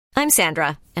I'm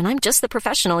Sandra, and I'm just the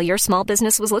professional your small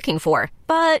business was looking for.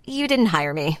 But you didn't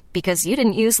hire me because you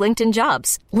didn't use LinkedIn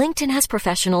Jobs. LinkedIn has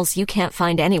professionals you can't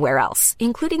find anywhere else,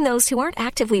 including those who aren't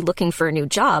actively looking for a new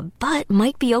job, but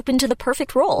might be open to the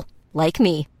perfect role, like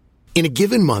me. In a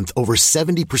given month, over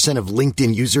 70% of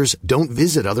LinkedIn users don't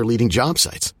visit other leading job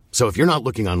sites. So if you're not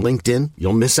looking on LinkedIn,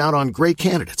 you'll miss out on great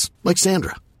candidates like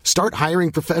Sandra. Start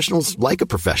hiring professionals like a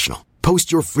professional.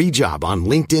 Post your free job on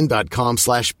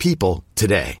linkedin.com/people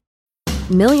today.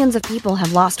 Millions of people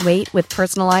have lost weight with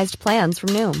personalized plans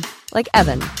from Noom. Like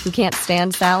Evan, who can't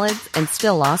stand salads and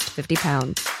still lost 50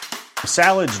 pounds.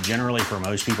 Salads generally for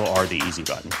most people are the easy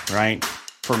button, right?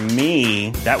 For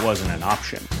me, that wasn't an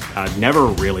option. I never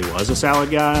really was a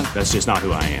salad guy. That's just not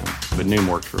who I am. But Noom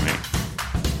worked for me.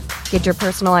 Get your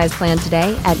personalized plan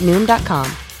today at Noom.com.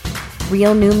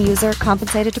 Real Noom user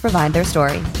compensated to provide their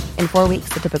story. In 4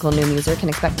 weeks, the typical Noom user can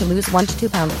expect to lose 1 to 2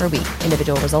 pounds per week.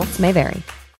 Individual results may vary.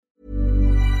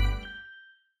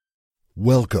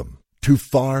 Welcome to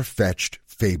Far-Fetched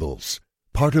Fables,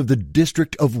 part of the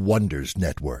District of Wonders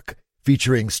network,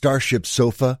 featuring Starship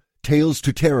Sofa, Tales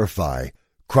to Terrify,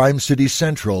 Crime City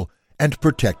Central, and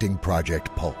Protecting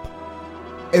Project Pulp.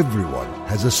 Everyone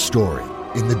has a story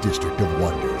in the District of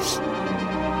Wonders.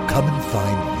 Come and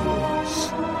find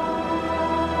yours.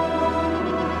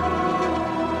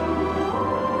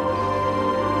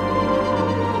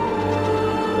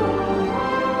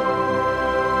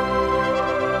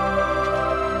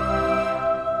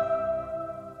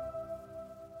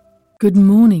 Good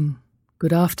morning,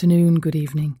 good afternoon, good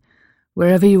evening.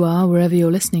 Wherever you are, wherever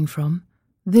you're listening from,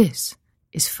 this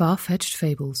is Far-Fetched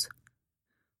Fables.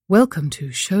 Welcome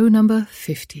to show number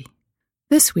 50.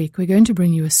 This week we're going to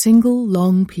bring you a single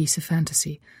long piece of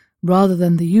fantasy, rather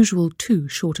than the usual 2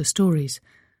 shorter stories.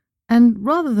 And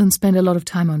rather than spend a lot of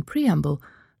time on preamble,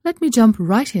 let me jump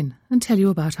right in and tell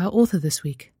you about our author this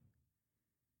week.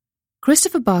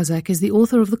 Christopher Barzak is the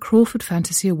author of the Crawford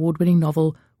Fantasy Award-winning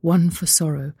novel One for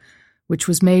Sorrow, which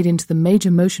was made into the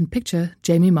major motion picture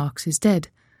Jamie Marks is Dead.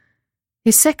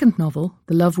 His second novel,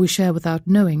 The Love We Share Without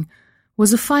Knowing,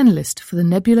 was a finalist for the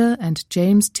Nebula and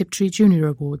James Tiptree Jr.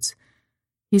 Awards.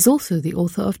 He's also the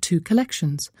author of 2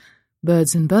 collections,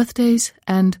 Birds and Birthdays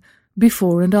and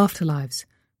Before and After Lives,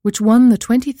 which won the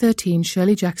 2013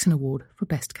 Shirley Jackson Award for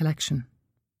Best Collection.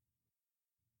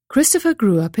 Christopher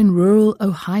grew up in rural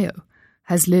Ohio,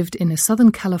 has lived in a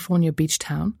Southern California beach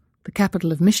town, the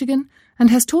capital of Michigan,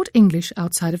 and has taught English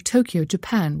outside of Tokyo,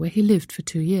 Japan, where he lived for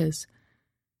 2 years.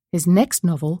 His next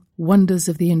novel, Wonders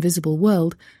of the Invisible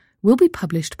World, will be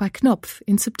published by Knopf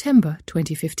in September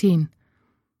 2015.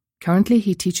 Currently,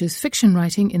 he teaches fiction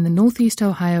writing in the Northeast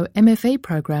Ohio MFA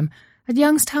program at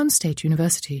Youngstown State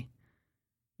University.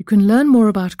 You can learn more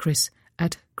about Chris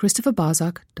at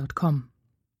christopherbarzak.com.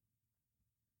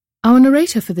 Our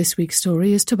narrator for this week's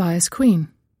story is Tobias Queen.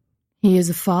 He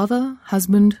is a father,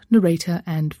 husband, narrator,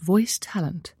 and voice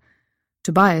talent.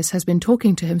 Tobias has been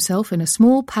talking to himself in a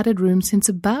small padded room since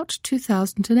about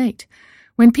 2008,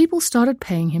 when people started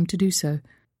paying him to do so.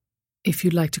 If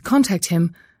you'd like to contact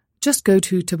him, just go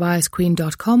to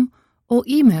tobiasqueen.com or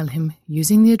email him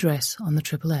using the address on the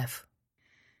FFF.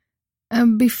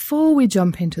 Before we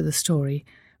jump into the story,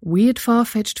 we at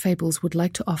Far-Fetched Fables would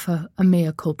like to offer a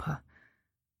mea culpa.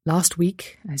 Last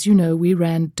week, as you know, we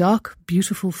ran Dark,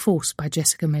 Beautiful Force by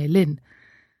Jessica May Lin.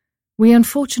 We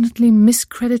unfortunately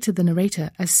miscredited the narrator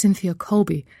as Cynthia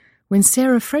Colby, when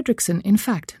Sarah Fredrickson, in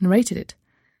fact, narrated it.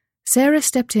 Sarah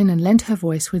stepped in and lent her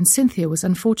voice when Cynthia was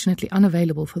unfortunately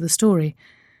unavailable for the story.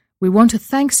 We want to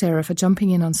thank Sarah for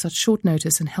jumping in on such short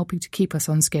notice and helping to keep us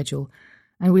on schedule,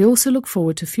 and we also look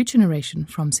forward to future narration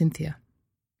from Cynthia.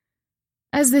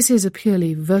 As this is a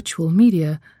purely virtual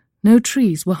media, no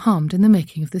trees were harmed in the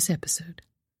making of this episode.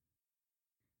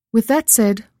 With that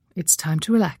said, it's time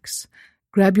to relax.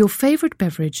 Grab your favorite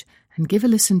beverage and give a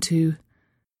listen to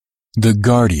The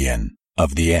Guardian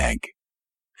of the Egg.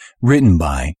 Written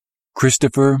by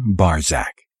Christopher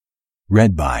Barzak.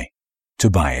 Read by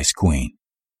Tobias Queen.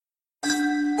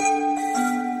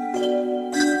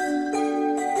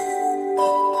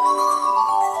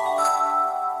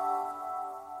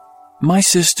 My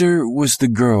sister was the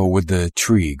girl with the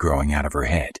tree growing out of her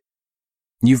head.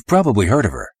 You've probably heard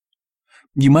of her.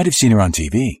 You might have seen her on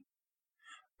TV.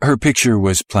 Her picture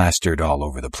was plastered all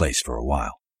over the place for a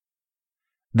while.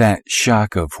 That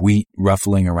shock of wheat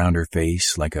ruffling around her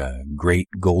face like a great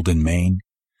golden mane.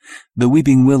 The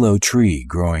weeping willow tree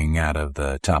growing out of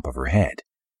the top of her head.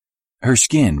 Her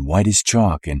skin white as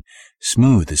chalk and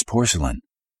smooth as porcelain.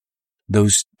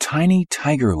 Those tiny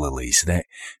tiger lilies that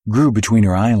grew between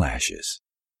her eyelashes.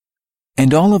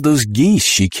 And all of those geese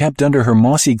she kept under her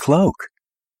mossy cloak.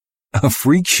 A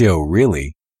freak show,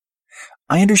 really.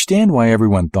 I understand why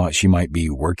everyone thought she might be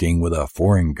working with a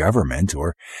foreign government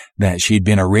or that she'd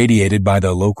been irradiated by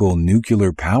the local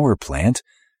nuclear power plant,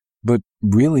 but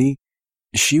really,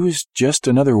 she was just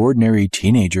another ordinary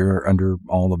teenager under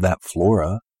all of that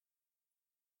flora.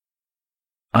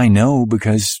 I know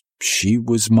because she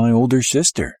was my older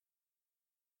sister.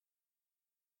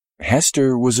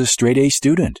 Hester was a straight-A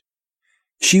student.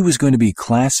 She was going to be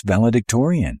class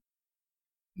valedictorian.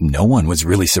 No one was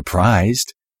really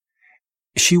surprised.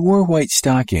 She wore white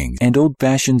stockings and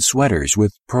old-fashioned sweaters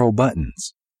with pearl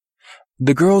buttons.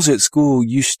 The girls at school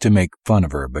used to make fun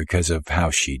of her because of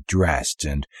how she dressed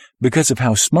and because of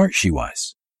how smart she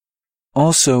was.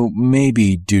 Also,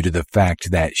 maybe due to the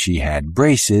fact that she had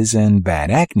braces and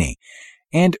bad acne,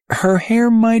 and her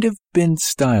hair might have been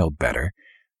styled better,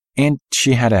 and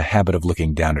she had a habit of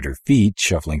looking down at her feet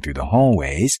shuffling through the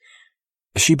hallways.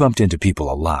 She bumped into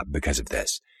people a lot because of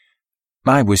this.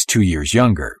 I was 2 years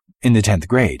younger, in the 10th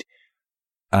grade.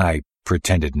 I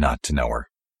pretended not to know her.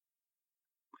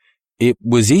 It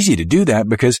was easy to do that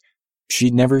because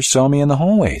she never saw me in the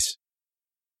hallways.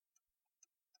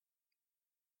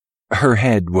 Her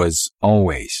head was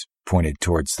always pointed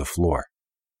towards the floor.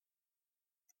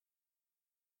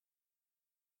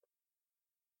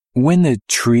 When the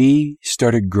tree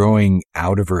started growing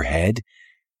out of her head,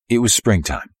 it was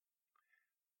springtime.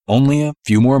 Only a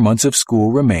few more months of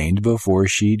school remained before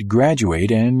she'd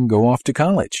graduate and go off to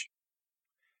college.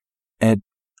 At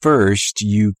first,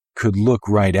 you could look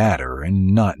right at her and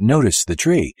not notice the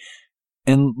tree,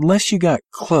 unless you got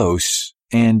close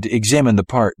and examined the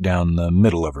part down the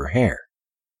middle of her hair.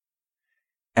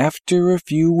 After a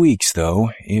few weeks,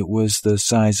 though, it was the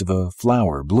size of a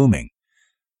flower blooming,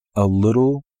 a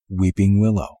little weeping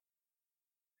willow.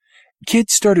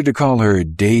 Kids started to call her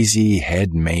Daisy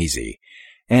Head Maisie,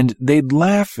 and they'd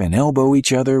laugh and elbow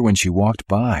each other when she walked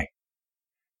by.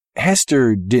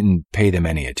 Hester didn't pay them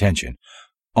any attention,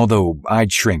 although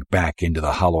I'd shrink back into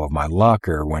the hollow of my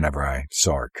locker whenever I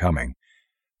saw her coming,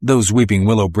 those weeping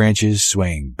willow branches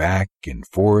swaying back and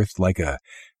forth like a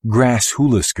grass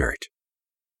hula skirt.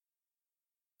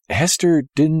 Hester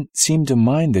didn't seem to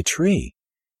mind the tree.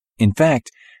 In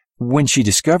fact, when she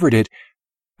discovered it,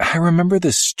 I remember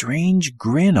the strange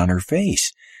grin on her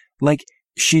face, like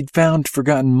she'd found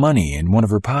forgotten money in one of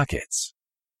her pockets.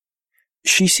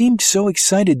 She seemed so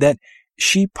excited that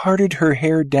she parted her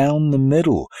hair down the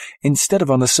middle instead of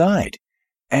on the side,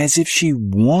 as if she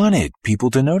wanted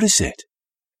people to notice it.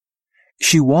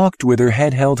 She walked with her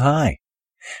head held high.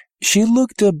 She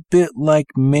looked a bit like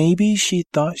maybe she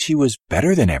thought she was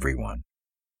better than everyone.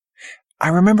 I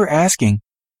remember asking,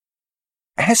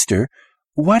 "Hester,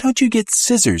 why don't you get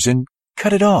scissors and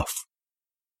cut it off?"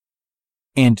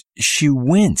 And she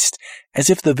winced, as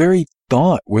if the very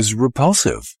thought was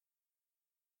repulsive.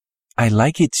 "I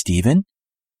like it, Stephen,"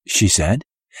 she said,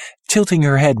 tilting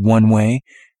her head one way,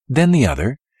 then the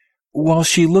other, while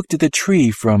she looked at the tree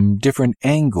from different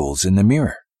angles in the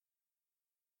mirror.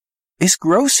 "It's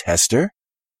gross, Hester,"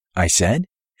 I said,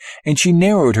 and she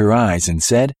narrowed her eyes and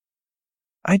said,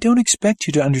 "I don't expect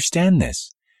you to understand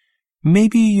this.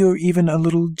 Maybe you're even a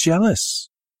little jealous."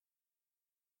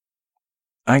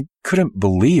 I couldn't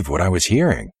believe what I was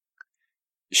hearing.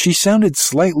 She sounded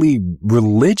slightly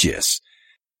religious,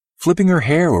 flipping her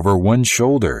hair over one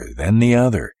shoulder, then the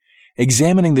other,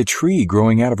 examining the tree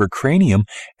growing out of her cranium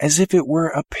as if it were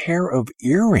a pair of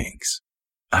earrings.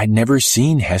 I'd never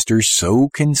seen Hester so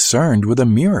concerned with a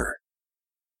mirror.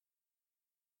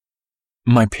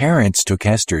 My parents took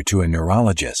Hester to a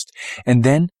neurologist and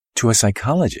then to a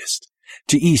psychologist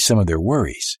to ease some of their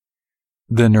worries.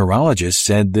 The neurologist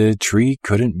said the tree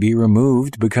couldn't be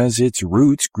removed because its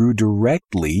roots grew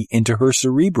directly into her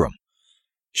cerebrum.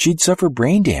 She'd suffer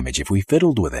brain damage if we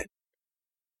fiddled with it.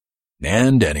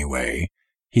 "And anyway,"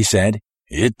 he said,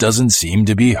 "it doesn't seem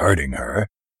to be hurting her."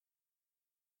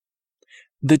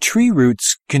 The tree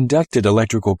roots conducted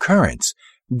electrical currents,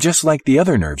 just like the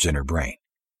other nerves in her brain.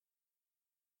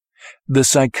 The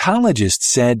psychologist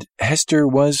said Hester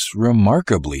was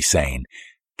remarkably sane,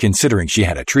 considering she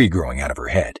had a tree growing out of her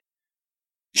head.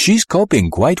 "She's coping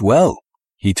quite well,"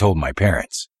 he told my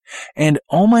parents, and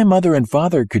all my mother and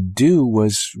father could do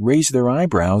was raise their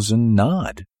eyebrows and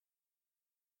nod.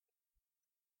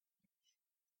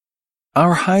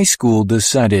 Our high school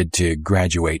decided to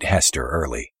graduate Hester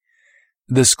early.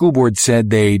 The school board said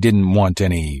they didn't want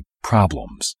any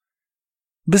problems.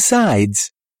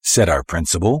 "Besides," said our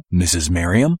principal, Mrs.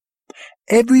 Merriam,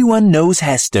 "everyone knows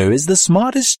Hester is the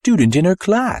smartest student in her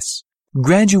class.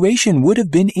 Graduation would have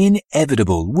been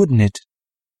inevitable, wouldn't it?"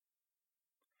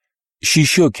 She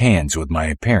shook hands with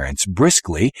my parents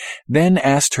briskly, then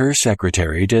asked her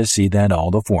secretary to see that all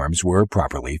the forms were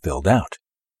properly filled out.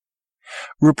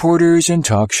 Reporters and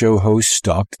talk show hosts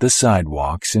stalked the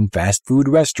sidewalks and fast food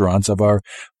restaurants of our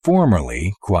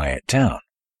formerly quiet town.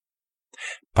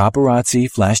 Paparazzi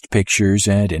flashed pictures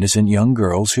at innocent young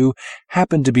girls who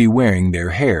happened to be wearing their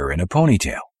hair in a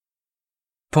ponytail.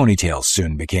 Ponytails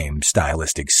soon became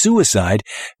stylistic suicide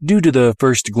due to the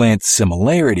first-glance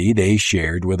similarity they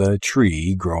shared with a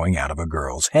tree growing out of a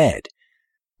girl's head.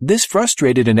 This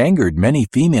frustrated and angered many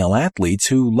female athletes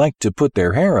who liked to put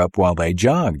their hair up while they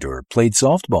jogged or played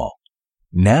softball.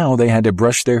 Now they had to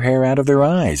brush their hair out of their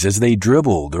eyes as they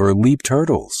dribbled or leaped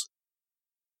hurdles.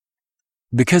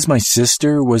 Because my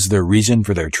sister was the reason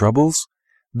for their troubles,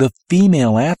 the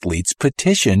female athletes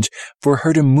petitioned for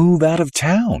her to move out of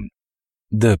town.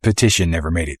 The petition never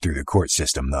made it through the court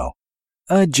system, though.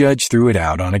 A judge threw it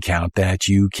out on account that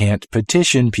you can't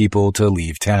petition people to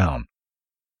leave town.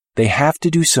 They have to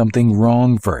do something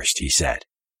wrong first, he said.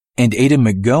 And Ada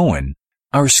McGowan,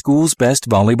 our school's best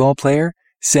volleyball player,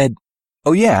 said,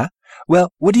 "Oh yeah?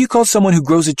 Well, what do you call someone who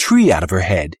grows a tree out of her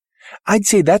head? I'd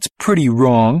say that's pretty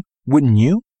wrong, wouldn't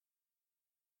you?"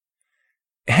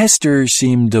 Hester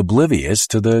seemed oblivious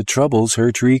to the troubles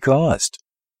her tree caused.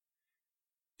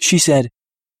 She said,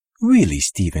 "Really,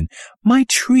 Stephen, my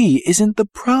tree isn't the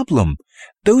problem.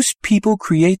 Those people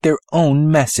create their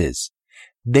own messes.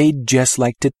 They'd just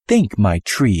like to think my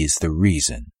tree is the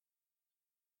reason."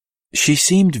 She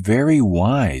seemed very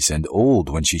wise and old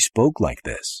when she spoke like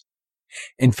this.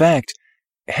 In fact,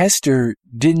 Hester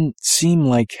didn't seem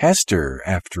like Hester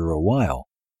after a while.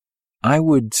 I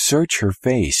would search her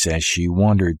face as she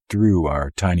wandered through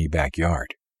our tiny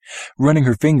backyard, running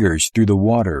her fingers through the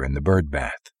water in the bird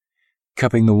bath,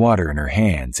 cupping the water in her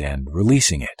hands and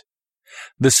releasing it,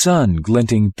 the sun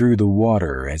glinting through the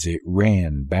water as it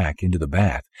ran back into the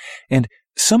bath, and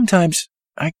sometimes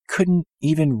I couldn't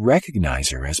even recognize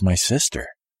her as my sister.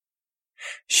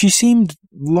 She seemed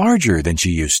larger than she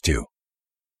used to,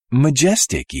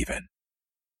 majestic even.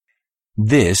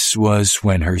 This was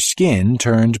when her skin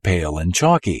turned pale and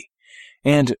chalky,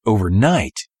 and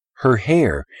overnight her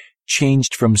hair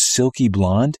changed from silky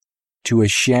blonde to a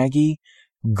shaggy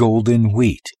golden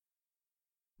wheat.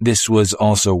 This was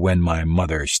also when my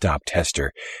mother stopped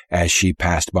Hester as she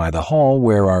passed by the hall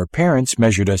where our parents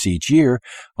measured us each year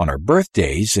on our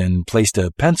birthdays and placed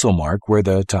a pencil mark where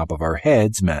the top of our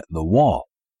heads met the wall.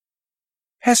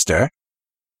 "Hester,"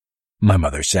 my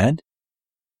mother said,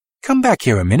 "come back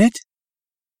here a minute."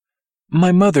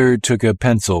 My mother took a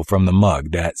pencil from the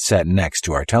mug that sat next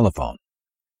to our telephone.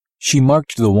 She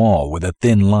marked the wall with a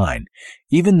thin line,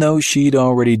 even though she'd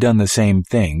already done the same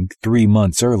thing 3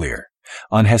 months earlier,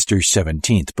 on Hester's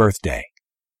 17th birthday.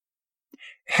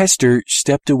 Hester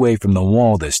stepped away from the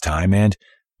wall this time, and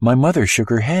my mother shook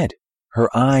her head, her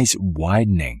eyes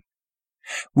widening.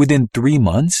 Within 3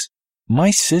 months,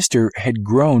 my sister had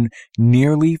grown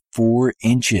nearly 4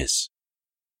 inches.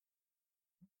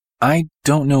 I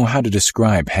don't know how to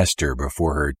describe Hester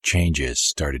before her changes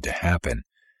started to happen.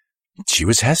 She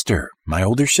was Hester, my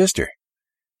older sister.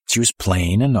 She was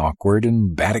plain and awkward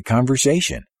and bad at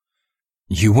conversation.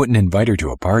 You wouldn't invite her to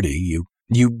a party.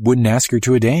 You wouldn't ask her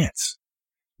to a dance.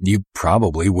 You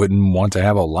probably wouldn't want to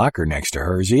have a locker next to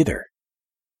hers either.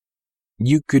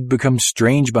 You could become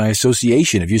strange by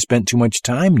association if you spent too much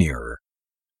time near her.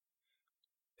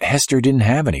 Hester didn't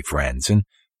have any friends, and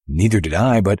neither did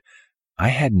I, but I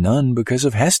had none because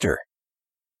of Hester.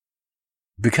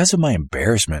 Because of my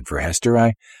embarrassment for Hester,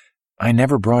 I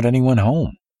never brought anyone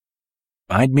home.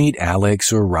 I'd meet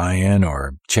Alex or Ryan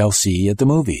or Chelsea at the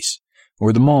movies,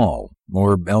 or the mall,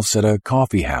 or else at a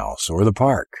coffee house or the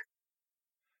park.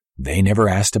 They never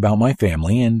asked about my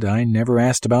family, and I never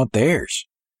asked about theirs.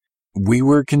 We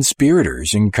were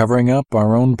conspirators in covering up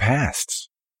our own pasts.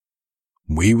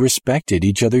 We respected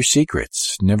each other's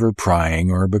secrets, never prying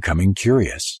or becoming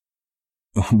curious.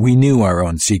 We knew our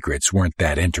own secrets weren't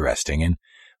that interesting, and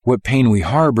what pain we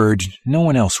harbored, no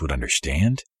one else would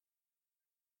understand.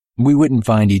 We wouldn't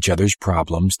find each other's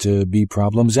problems to be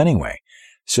problems anyway,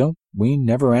 so we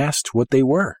never asked what they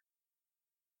were.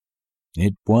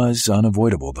 It was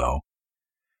unavoidable, though.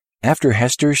 After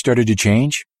Hester started to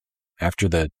change, after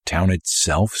the town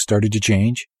itself started to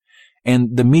change,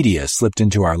 and the media slipped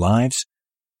into our lives,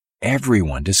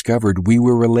 everyone discovered we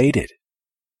were related.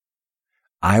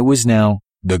 I was now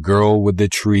the girl with the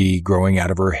tree growing out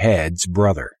of her head's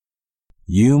brother.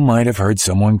 You might have heard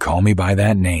someone call me by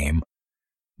that name.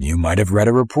 You might have read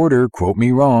a reporter quote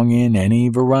me wrong in any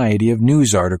variety of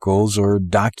news articles or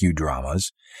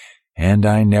docudramas, and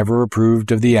I never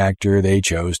approved of the actor they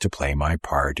chose to play my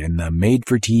part in the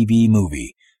made-for-TV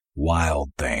movie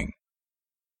Wild Thing.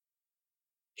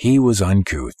 He was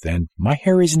uncouth, and my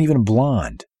hair isn't even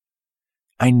blonde.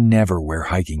 I never wear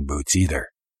hiking boots either.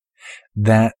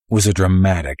 That was a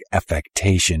dramatic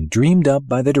affectation dreamed up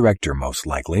by the director, most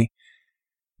likely.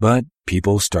 But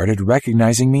people started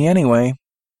recognizing me anyway.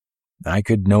 I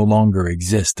could no longer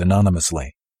exist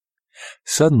anonymously.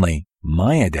 Suddenly,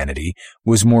 my identity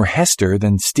was more Hester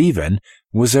than Stephen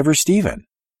was ever Stephen.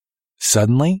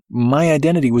 Suddenly, my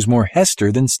identity was more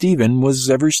Hester than Stephen was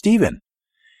ever Stephen.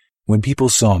 When people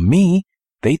saw me,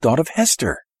 they thought of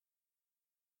Hester.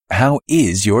 "How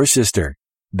is your sister?"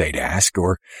 they'd ask,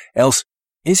 or else,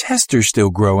 "Is Hester still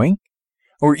growing?"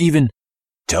 Or even,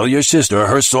 "Tell your sister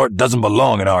her sort doesn't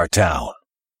belong in our town."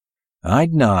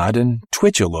 I'd nod and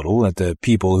twitch a little at the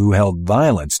people who held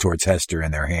violence towards Hester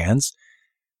in their hands.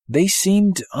 They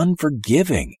seemed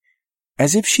unforgiving,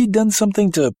 as if she'd done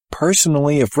something to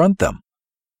personally affront them.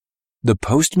 The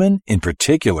postman, in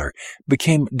particular,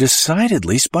 became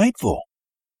decidedly spiteful.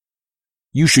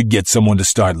 "You should get someone to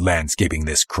start landscaping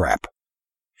this crap,"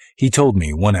 he told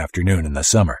me one afternoon in the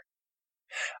summer.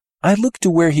 I looked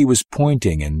to where he was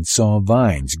pointing and saw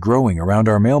vines growing around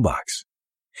our mailbox.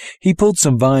 He pulled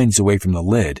some vines away from the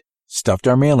lid, stuffed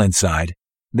our mail inside,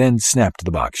 then snapped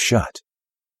the box shut.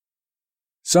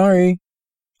 "Sorry,"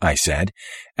 I said,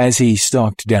 as he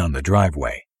stalked down the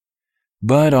driveway.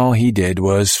 But all he did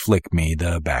was flick me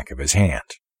the back of his hand.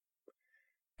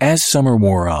 As summer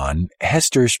wore on,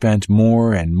 Hester spent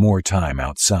more and more time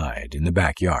outside in the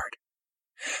backyard.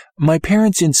 My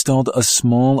parents installed a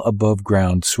small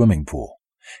above-ground swimming pool,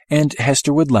 and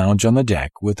Hester would lounge on the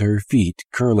deck with her feet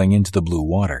curling into the blue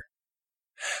water.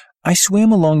 I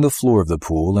swam along the floor of the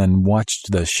pool and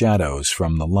watched the shadows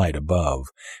from the light above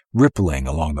rippling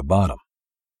along the bottom.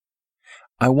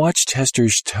 I watched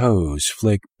Hester's toes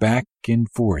flick back and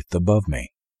forth above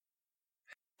me.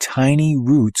 Tiny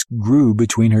roots grew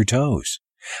between her toes,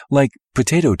 like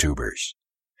potato tubers.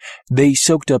 They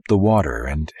soaked up the water,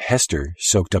 and Hester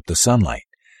soaked up the sunlight,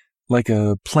 like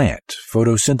a plant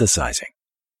photosynthesizing.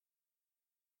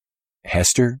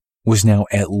 Hester was now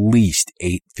at least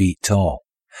 8 feet tall,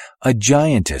 a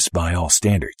giantess by all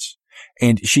standards,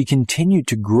 and she continued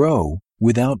to grow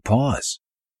without pause.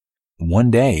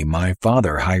 One day, my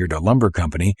father hired a lumber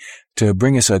company to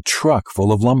bring us a truck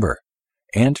full of lumber,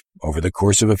 and over the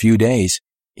course of a few days,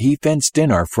 he fenced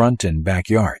in our front and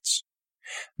backyards.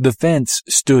 The fence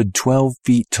stood 12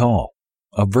 feet tall,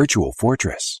 a virtual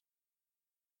fortress.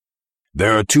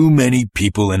 "There are too many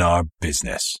people in our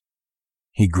business,"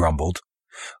 he grumbled,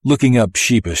 looking up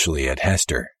sheepishly at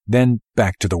Hester, then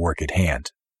back to the work at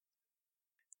hand.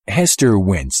 Hester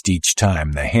winced each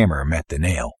time the hammer met the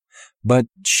nail, but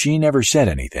she never said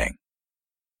anything.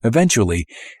 Eventually,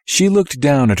 she looked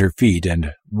down at her feet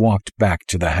and walked back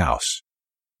to the house,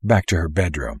 back to her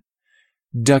bedroom,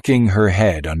 ducking her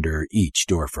head under each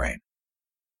doorframe.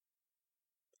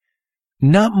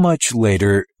 Not much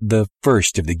later, the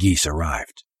first of the geese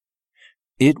arrived.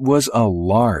 It was a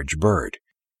large bird,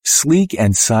 sleek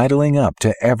and sidling up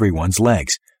to everyone's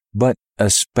legs, but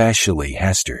especially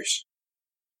Hester's.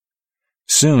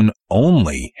 Soon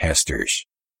only Hester's.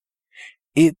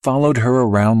 It followed her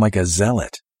around like a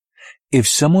zealot. If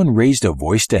someone raised a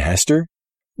voice to Hester,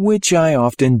 which I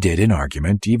often did in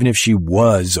argument, even if she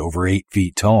was over 8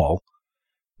 feet tall,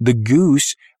 the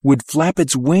goose would flap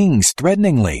its wings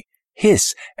threateningly,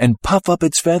 hiss, and puff up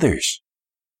its feathers.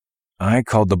 I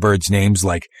called the birds names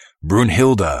like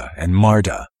Brunhilde and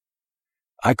Marta.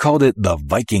 I called it the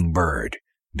Viking bird,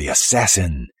 the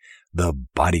assassin, the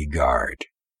bodyguard.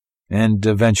 And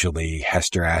eventually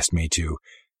Hester asked me to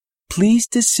please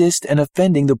desist in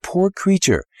offending the poor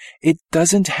creature. It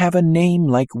doesn't have a name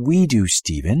like we do,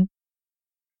 Stephen.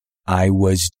 I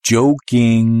was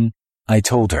joking, I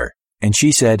told her, and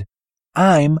she said,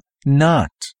 I'm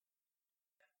not.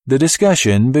 The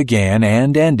discussion began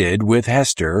and ended with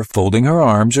Hester folding her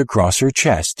arms across her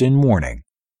chest in mourning.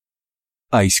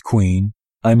 Ice Queen,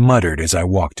 I muttered as I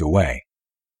walked away.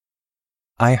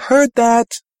 I heard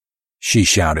that, she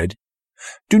shouted.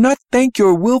 Do not think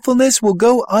your willfulness will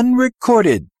go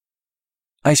unrecorded.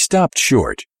 I stopped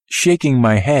short, shaking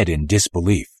my head in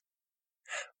disbelief.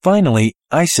 Finally,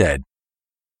 I said,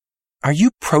 Are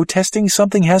you protesting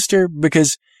something, Hester?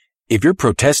 Because if you're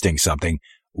protesting something,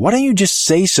 why don't you just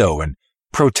say so and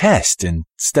protest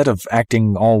instead of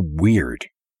acting all weird?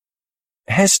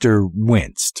 Hester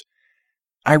winced.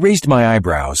 I raised my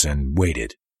eyebrows and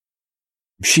waited.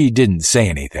 She didn't say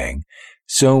anything,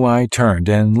 so I turned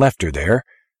and left her there,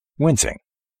 wincing.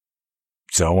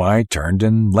 So I turned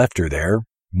and left her there,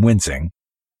 wincing.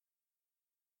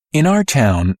 In our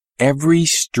town, every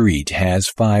street has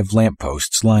 5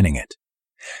 lampposts lining it.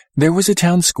 There was a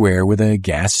town square with a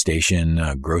gas station,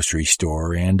 a grocery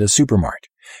store, and a supermart,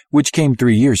 which came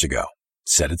 3 years ago,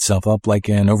 set itself up like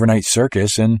an overnight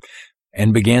circus,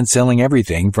 and began selling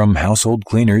everything from household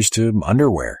cleaners to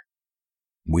underwear.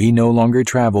 We no longer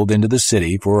traveled into the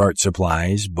city for art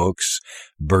supplies, books,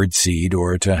 birdseed,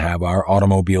 or to have our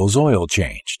automobile's oil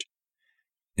changed.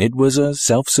 It was a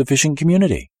self-sufficient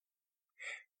community.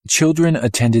 Children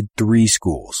attended 3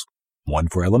 schools, one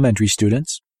for elementary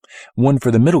students, one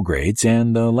for the middle grades,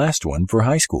 and the last one for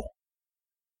high school.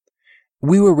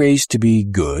 We were raised to be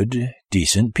good,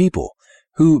 decent people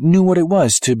who knew what it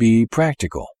was to be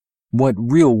practical, what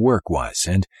real work was,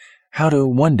 and how to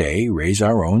one day raise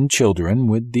our own children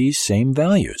with these same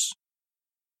values.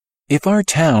 If our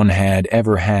town had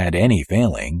ever had any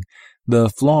failing, the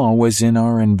flaw was in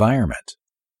our environment.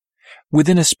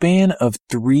 Within a span of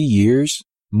 3 years,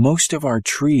 most of our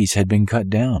trees had been cut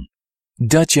down.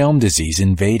 Dutch elm disease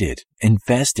invaded,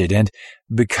 infested, and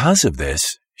because of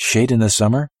this, shade in the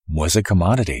summer was a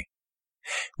commodity.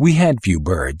 We had few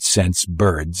birds, since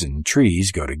birds and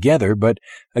trees go together, but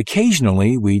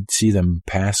occasionally we'd see them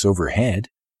pass overhead.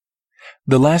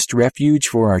 The last refuge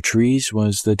for our trees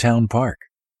was the town park,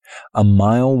 a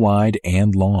mile wide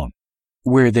and long,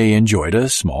 where they enjoyed a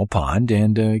small pond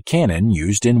and a cannon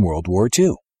used in World War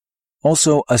II.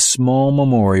 Also, a small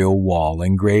memorial wall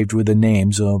engraved with the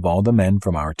names of all the men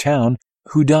from our town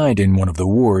who died in one of the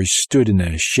wars stood in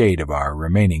the shade of our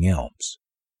remaining elms.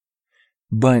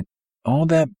 But all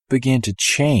that began to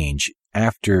change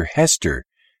after Hester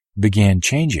began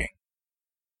changing.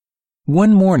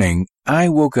 One morning, I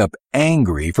woke up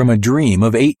angry from a dream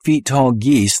of 8-feet-tall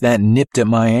geese that nipped at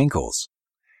my ankles.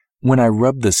 When I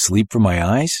rubbed the sleep from my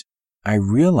eyes, I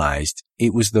realized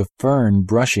it was the fern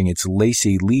brushing its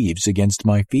lacy leaves against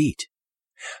my feet.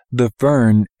 The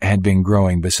fern had been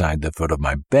growing beside the foot of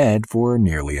my bed for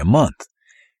nearly a month,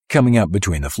 coming up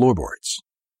between the floorboards.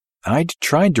 I'd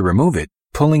tried to remove it,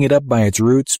 pulling it up by its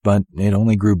roots, but it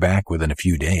only grew back within a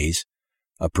few days,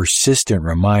 a persistent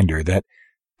reminder that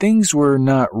things were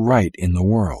not right in the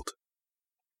world.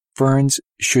 Ferns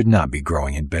should not be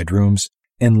growing in bedrooms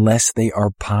unless they are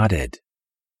potted.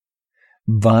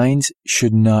 Vines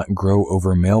should not grow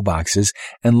over mailboxes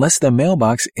unless the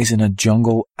mailbox is in a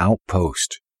jungle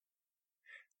outpost.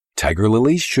 Tiger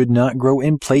lilies should not grow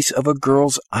in place of a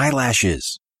girl's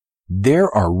eyelashes. There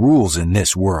are rules in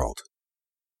this world.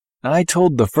 I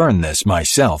told the fern this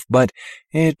myself, but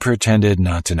it pretended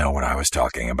not to know what I was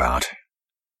talking about.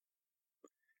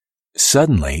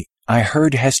 Suddenly, I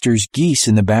heard Hester's geese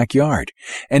in the backyard,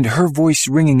 and her voice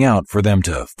ringing out for them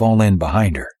to fall in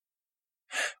behind her.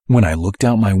 When I looked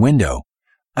out my window,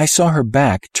 I saw her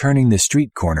back turning the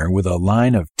street corner with a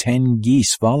line of 10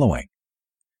 geese following.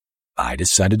 I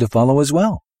decided to follow as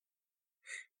well.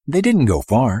 They didn't go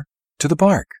far, to the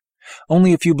park,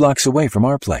 only a few blocks away from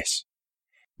our place.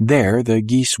 There, the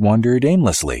geese wandered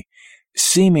aimlessly,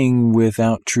 seeming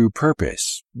without true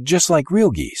purpose, just like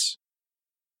real geese.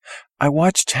 I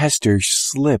watched Hester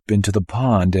slip into the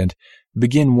pond and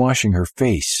begin washing her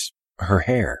face, her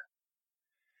hair.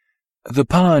 The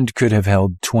pond could have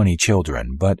held 20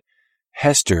 children, but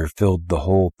Hester filled the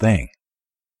whole thing.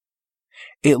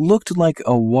 It looked like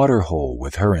a water hole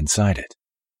with her inside it.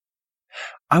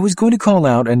 I was going to call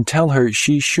out and tell her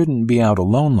she shouldn't be out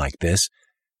alone like this,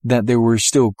 that there were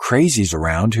still crazies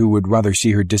around who would rather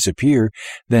see her disappear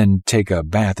than take a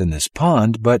bath in this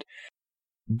pond, but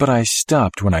I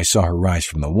stopped when I saw her rise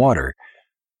from the water.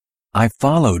 I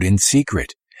followed in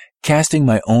secret, casting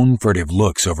my own furtive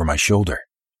looks over my shoulder.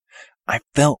 I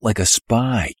felt like a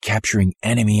spy capturing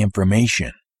enemy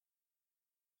information.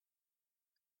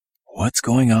 What's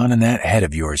going on in that head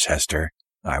of yours, Hester?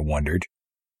 I wondered.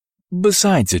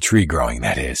 Besides a tree growing,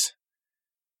 that is.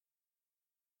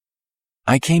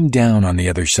 I came down on the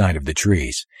other side of the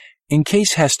trees, in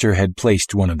case Hester had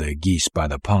placed one of the geese by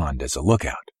the pond as a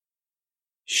lookout.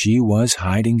 She was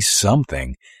hiding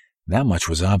something, that much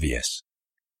was obvious.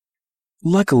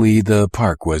 Luckily, the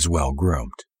park was well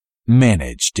groomed.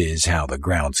 Managed is how the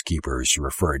groundskeepers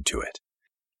referred to it.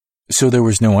 So there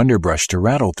was no underbrush to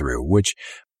rattle through,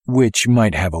 which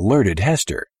might have alerted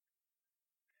Hester.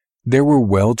 There were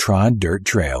well-trod dirt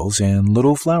trails and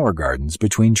little flower gardens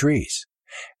between trees,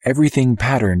 everything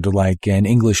patterned like an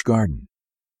English garden.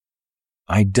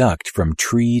 I ducked from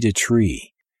tree to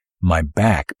tree, my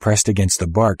back pressed against the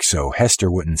bark so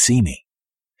Hester wouldn't see me.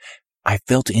 I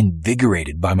felt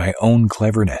invigorated by my own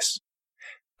cleverness.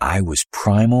 I was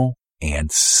primal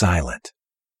and silent.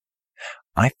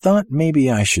 I thought maybe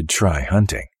I should try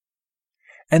hunting.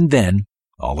 And then,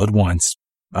 all at once,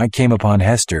 I came upon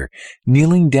Hester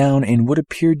kneeling down in what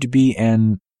appeared to be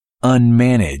an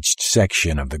unmanaged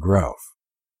section of the grove.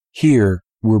 Here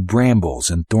were brambles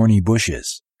and thorny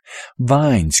bushes,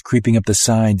 vines creeping up the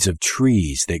sides of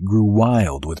trees that grew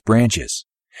wild with branches.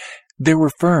 There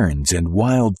were ferns and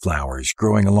wildflowers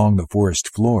growing along the forest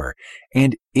floor,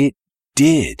 and it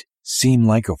did seem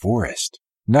like a forest,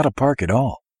 not a park at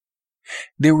all.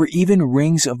 There were even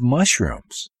rings of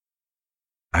mushrooms.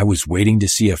 I was waiting to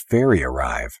see a fairy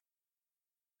arrive.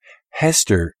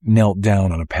 Hester knelt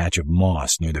down on a patch of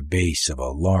moss near the base of a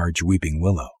large weeping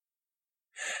willow.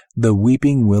 The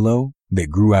weeping willow that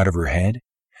grew out of her head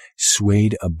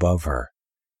swayed above her,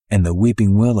 and the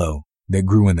weeping willow that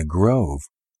grew in the grove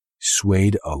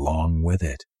swayed along with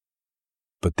it.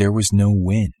 But there was no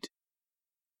wind.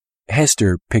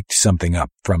 Hester picked something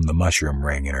up from the mushroom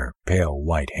ring in her pale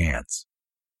white hands,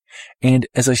 and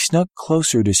as I snuck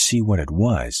closer to see what it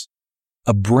was,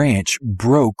 a branch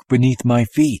broke beneath my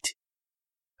feet.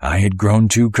 I had grown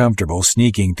too comfortable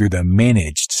sneaking through the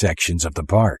managed sections of the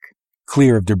park,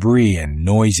 clear of debris and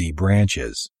noisy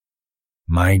branches.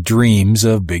 My dreams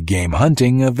of big game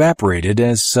hunting evaporated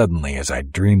as suddenly as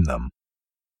I'd dreamed them.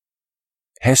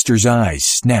 Hester's eyes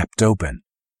snapped open.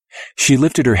 She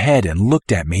lifted her head and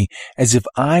looked at me as if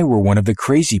I were one of the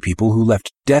crazy people who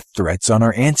left death threats on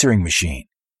our answering machine.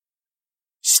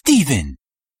 "Stephen!"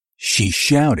 she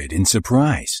shouted in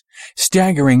surprise,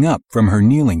 staggering up from her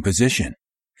kneeling position.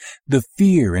 The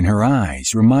fear in her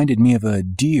eyes reminded me of a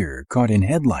deer caught in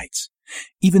headlights,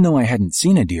 even though I hadn't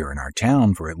seen a deer in our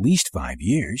town for at least 5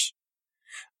 years.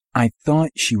 I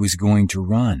thought she was going to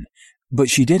run, but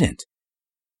she didn't.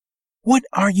 "What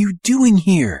are you doing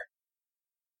here?"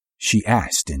 she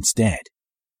asked instead.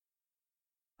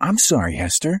 "I'm sorry,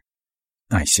 Hester,"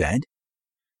 I said.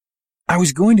 "I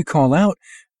was going to call out,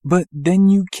 but then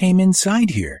you came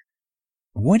inside here.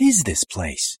 What is this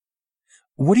place?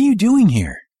 What are you doing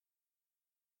here?"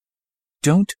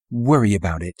 "Don't worry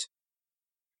about it,"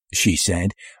 she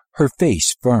said, her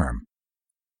face firm.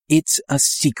 "It's a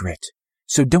secret,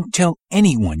 so don't tell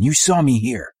anyone you saw me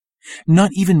here,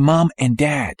 not even Mom and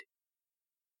Dad."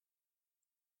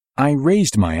 I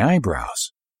raised my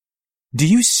eyebrows. "Do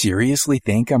you seriously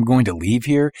think I'm going to leave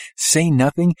here, say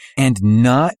nothing, and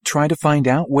not try to find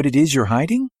out what it is you're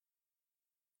hiding?"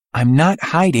 "I'm not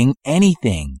hiding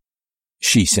anything,"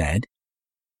 she said.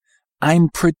 "I'm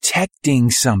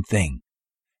protecting something.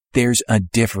 There's a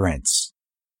difference."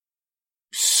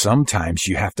 "Sometimes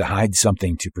you have to hide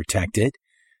something to protect it,"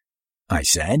 I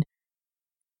said.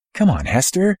 "Come on,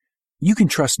 Hester. You can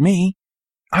trust me.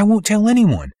 I won't tell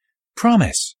anyone.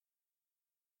 Promise."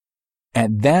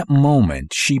 At that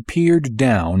moment, she peered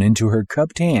down into her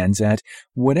cupped hands at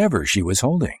whatever she was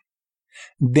holding.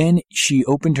 Then she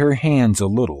opened her hands a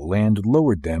little and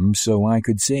lowered them so I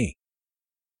could see.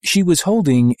 She was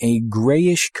holding a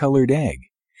grayish-colored egg.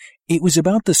 It was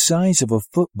about the size of a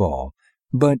football,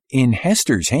 but in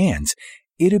Hester's hands,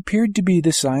 it appeared to be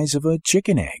the size of a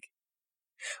chicken egg.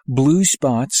 Blue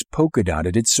spots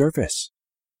polka-dotted its surface.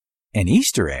 "An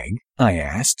Easter egg?" I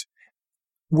asked,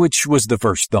 which was the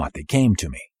first thought that came to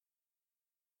me.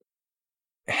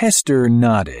 Hester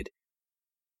nodded.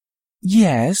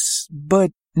 "Yes,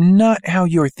 but not how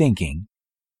you're thinking."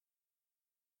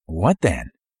 "What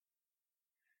then?"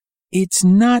 "It's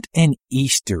not an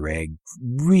Easter egg,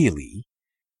 really,"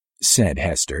 said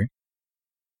Hester.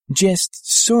 "Just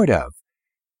sort of.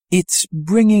 It's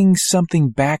bringing something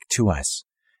back to us.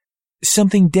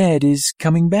 Something dead is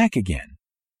coming back again."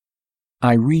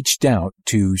 I reached out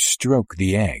to stroke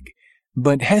the egg,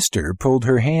 but Hester pulled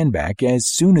her hand back as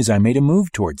soon as I made a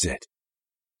move towards it.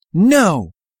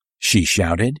 "No!" she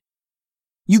shouted.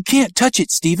 "You can't touch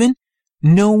it, Stephen.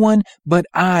 No one but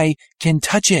I can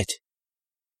touch it."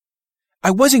 "I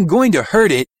wasn't going to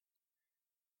hurt it,"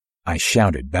 I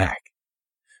shouted back.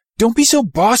 "Don't be so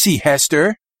bossy,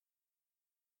 Hester."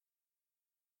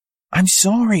 "I'm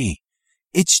sorry.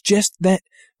 It's just that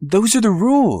those are the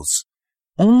rules.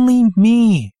 Only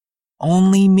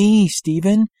me,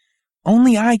 Stephen.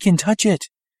 Only I can touch it.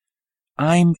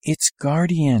 I'm its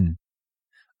guardian.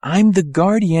 I'm the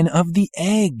guardian of the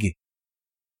egg."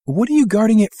 "What are you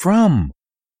guarding it from?"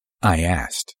 I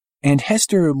asked, and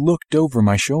Hester looked over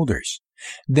my shoulders,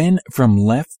 then from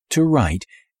left to right,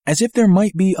 as if there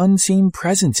might be unseen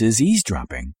presences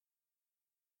eavesdropping.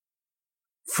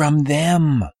 "From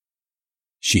them,"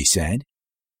 she said.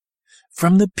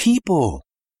 "From the people.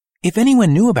 If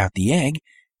anyone knew about the egg,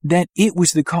 that it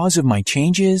was the cause of my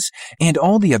changes and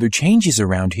all the other changes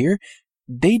around here,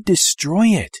 they'd destroy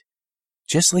it,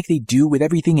 just like they do with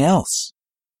everything else."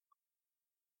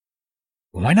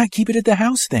 "Why not keep it at the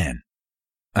house then?"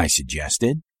 I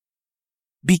suggested.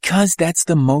 Because that's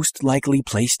the most likely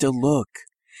place to look.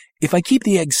 If I keep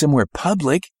the egg somewhere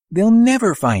public, they'll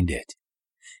never find it.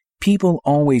 People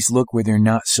always look where they're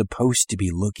not supposed to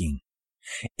be looking.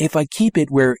 If I keep it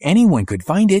where anyone could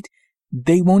find it,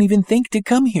 they won't even think to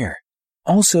come here.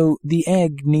 Also, the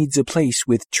egg needs a place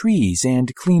with trees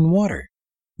and clean water.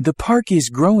 The park is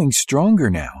growing stronger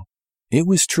now. It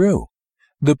was true.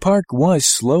 The park was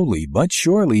slowly but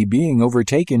surely being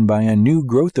overtaken by a new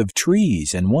growth of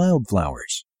trees and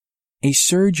wildflowers. A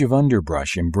surge of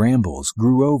underbrush and brambles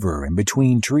grew over and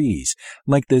between trees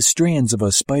like the strands of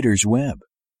a spider's web.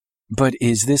 But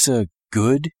is this a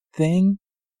good thing?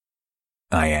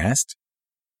 I asked.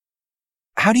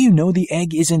 How do you know the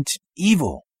egg isn't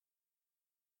evil?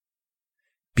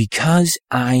 Because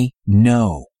I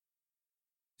know,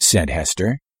 said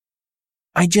Hester.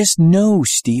 I just know,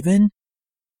 Stephen.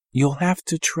 You'll have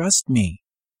to trust me.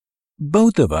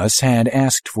 Both of us had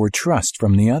asked for trust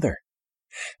from the other.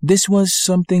 This was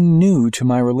something new to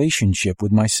my relationship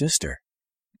with my sister.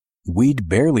 We'd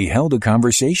barely held a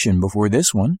conversation before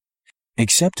this one,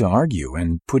 except to argue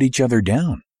and put each other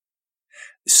down.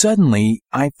 Suddenly,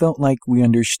 I felt like we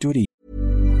understood each other.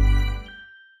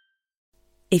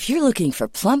 If you're looking for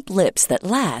plump lips that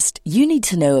last, you need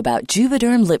to know about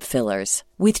Juvederm lip fillers.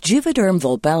 With Juvederm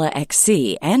Volbella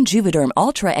XC and Juvederm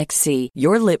Ultra XC,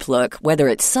 your lip look, whether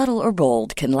it's subtle or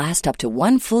bold, can last up to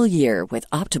 1 full year with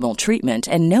optimal treatment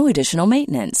and no additional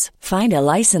maintenance. Find a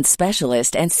licensed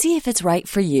specialist and see if it's right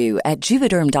for you at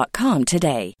Juvederm.com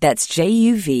today. That's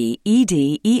JUVEDERM.com.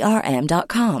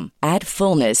 Add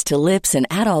fullness to lips in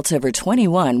adults over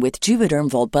 21 with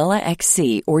Juvederm Volbella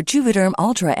XC or Juvederm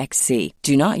Ultra XC.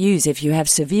 Do not use if you have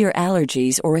severe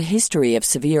allergies or a history of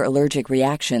severe allergic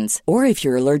reactions, or if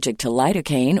you're allergic to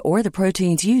lidocaine or the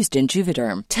proteins used in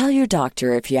Juvederm. Tell your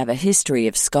doctor if you have a history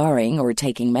of scarring or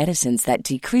taking medicines that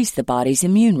decrease the body's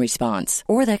immune response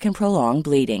or that can prolong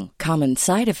bleeding. Common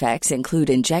side effects include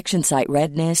injection site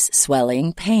redness,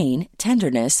 swelling, pain,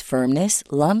 tenderness, firmness,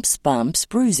 lumps, bumps,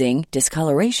 bruising,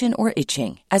 discoloration, or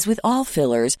itching. As with all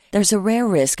fillers, there's a rare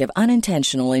risk of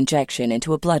unintentional injection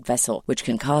into a blood vessel, which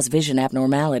can cause vision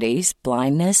abnormalities,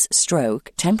 blindness,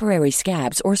 stroke, temporary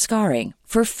scabs, or scarring.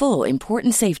 For full,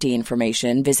 important safety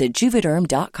information, visit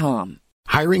Juvederm.com.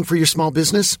 Hiring for your small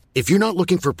business? If you're not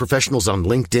looking for professionals on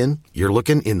LinkedIn, you're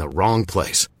looking in the wrong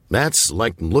place. That's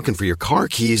like looking for your car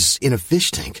keys in a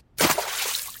fish tank.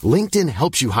 LinkedIn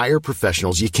helps you hire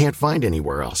professionals you can't find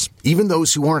anywhere else, even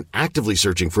those who aren't actively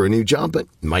searching for a new job but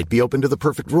might be open to the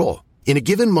perfect role. In a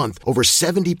given month, over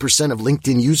 70% of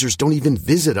LinkedIn users don't even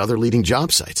visit other leading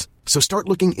job sites. So start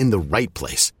looking in the right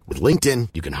place. With LinkedIn,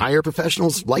 you can hire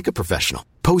professionals like a professional.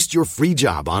 Post your free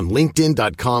job on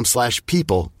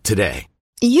linkedin.com/people today.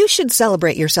 You should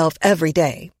celebrate yourself every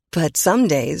day, but some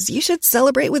days you should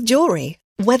celebrate with jewelry.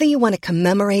 Whether you want to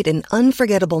commemorate an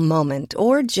unforgettable moment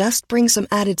or just bring some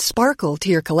added sparkle to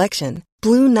your collection,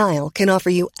 Blue Nile can offer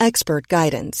you expert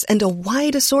guidance and a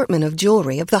wide assortment of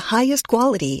jewelry of the highest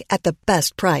quality at the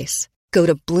best price. Go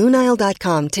to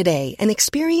BlueNile.com today and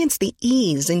experience the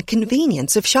ease and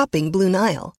convenience of shopping Blue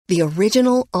Nile, the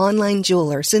original online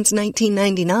jeweler since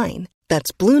 1999.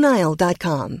 That's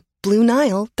BlueNile.com.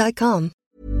 BlueNile.com.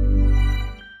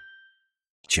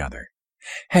 Each other,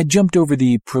 had jumped over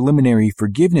the preliminary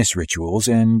forgiveness rituals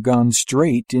and gone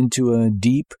straight into a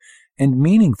deep and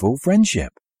meaningful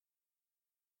friendship.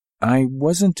 I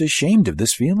wasn't ashamed of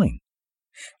this feeling.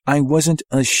 I wasn't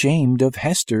ashamed of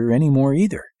Hester anymore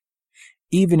either.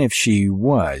 Even if she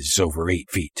was over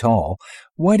 8 feet tall,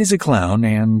 white as a clown,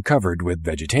 and covered with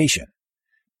vegetation.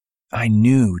 I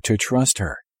knew to trust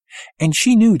her, and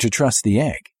she knew to trust the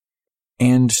egg.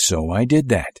 And so I did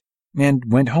that, and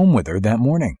went home with her that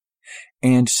morning,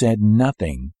 and said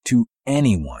nothing to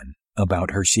anyone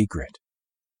about her secret.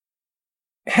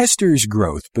 Hester's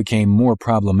growth became more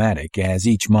problematic as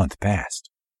each month passed.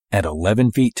 At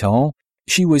 11 feet tall,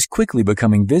 she was quickly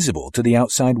becoming visible to the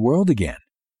outside world again.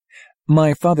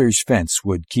 My father's fence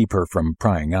would keep her from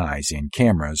prying eyes in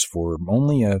cameras for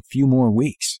only a few more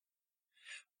weeks.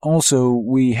 Also,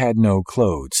 we had no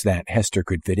clothes that Hester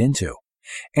could fit into,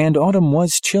 and autumn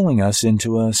was chilling us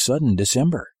into a sudden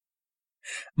December.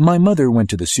 My mother went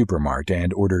to the supermarket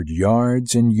and ordered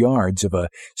yards and yards of a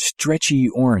stretchy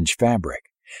orange fabric,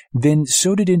 then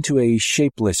sewed it into a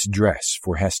shapeless dress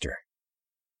for Hester.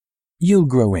 "You'll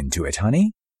grow into it,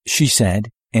 honey," she said,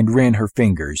 and ran her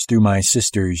fingers through my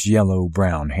sister's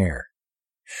yellow-brown hair.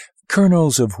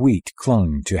 Kernels of wheat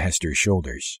clung to Hester's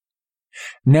shoulders.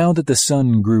 Now that the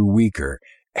sun grew weaker,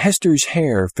 Hester's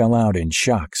hair fell out in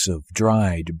shocks of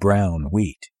dried brown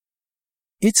wheat.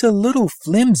 "It's a little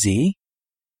flimsy,"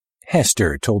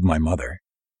 Hester told my mother.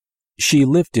 She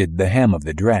lifted the hem of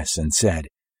the dress and said,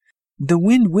 "The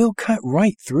wind will cut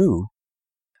right through."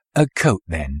 "A coat,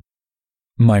 then,"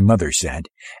 my mother said,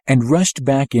 and rushed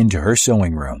back into her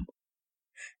sewing room.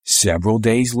 Several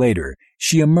days later,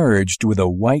 she emerged with a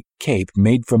white cape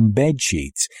made from bed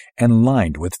sheets and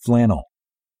lined with flannel.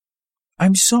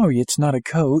 "I'm sorry it's not a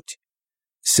coat,"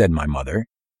 said my mother.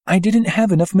 "I didn't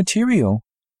have enough material."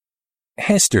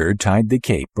 Hester tied the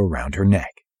cape around her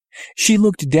neck. She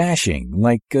looked dashing,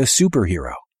 like a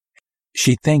superhero.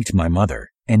 She thanked my mother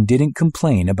and didn't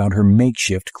complain about her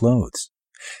makeshift clothes,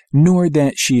 nor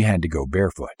that she had to go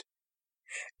barefoot.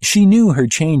 She knew her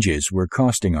changes were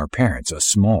costing our parents a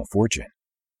small fortune.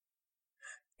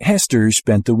 Hester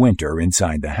spent the winter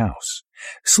inside the house,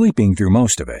 sleeping through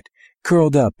most of it,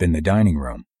 curled up in the dining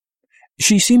room.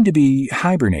 She seemed to be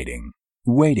hibernating,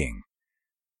 waiting.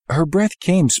 Her breath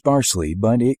came sparsely,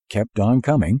 but it kept on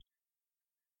coming.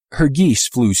 Her geese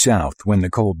flew south when the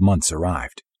cold months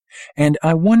arrived, and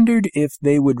I wondered if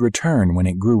they would return when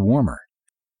it grew warmer,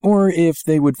 or if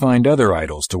they would find other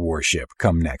idols to worship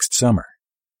come next summer.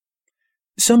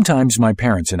 Sometimes my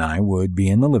parents and I would be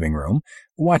in the living room,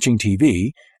 watching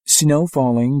TV, snow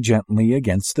falling gently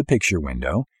against the picture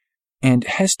window, and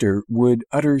Hester would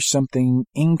utter something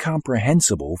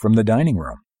incomprehensible from the dining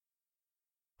room.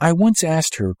 I once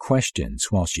asked her questions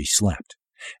while she slept,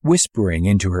 whispering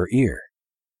into her ear,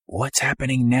 "What's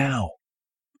happening now?"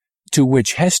 To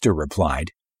which Hester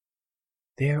replied,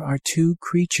 "There are two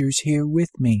creatures here with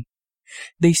me.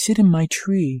 They sit in my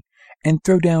tree and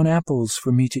throw down apples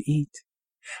for me to eat.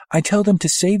 I tell them to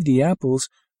save the apples.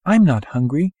 I'm not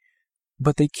hungry,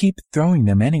 but they keep throwing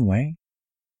them anyway."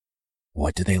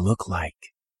 "What do they look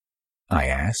like?" I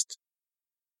asked.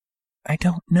 "I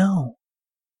don't know,"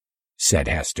 said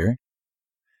Hester.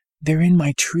 "They're in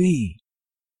my tree,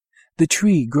 the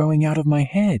tree growing out of my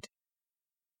head.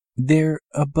 They're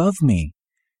above me.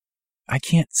 I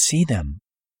can't see them."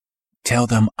 "Tell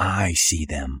them I see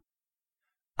them,"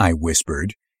 I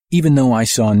whispered, even though I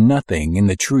saw nothing in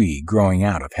the tree growing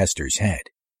out of Hester's head.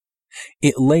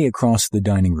 It lay across the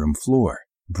dining room floor,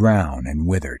 brown and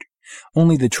withered,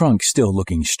 only the trunk still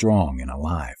looking strong and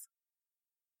alive.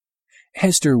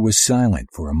 Hester was silent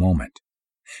for a moment.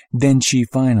 Then she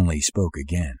finally spoke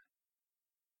again.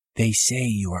 "They say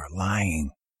you are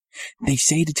lying. They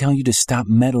say to tell you to stop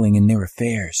meddling in their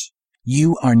affairs.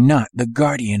 You are not the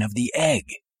guardian of the egg.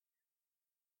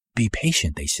 Be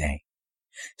patient, they say.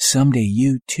 Someday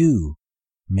you, too,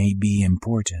 may be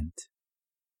important."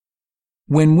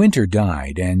 When winter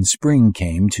died and spring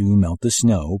came to melt the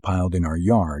snow piled in our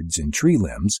yards and tree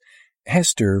limbs,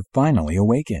 Hester finally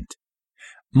awakened.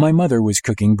 My mother was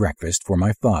cooking breakfast for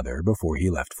my father before he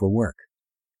left for work.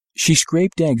 She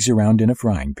scraped eggs around in a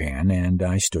frying pan, and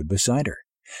I stood beside her,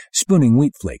 spooning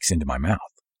wheat flakes into my mouth.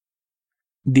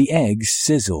 The eggs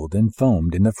sizzled and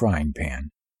foamed in the frying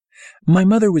pan. My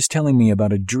mother was telling me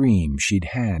about a dream she'd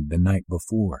had the night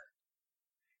before.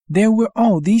 "There were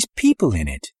all these people in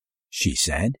it," she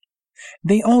said.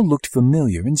 "They all looked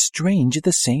familiar and strange at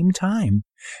the same time.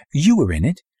 You were in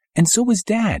it, and so was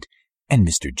Dad, and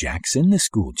Mr. Jackson, the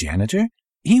school janitor,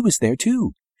 he was there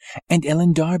too, and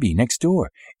Ellen Darby next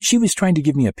door. She was trying to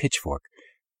give me a pitchfork.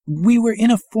 We were in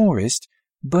a forest,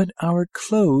 but our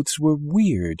clothes were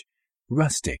weird,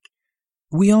 rustic.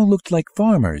 We all looked like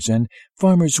farmers and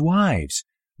farmers' wives,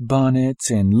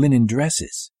 bonnets and linen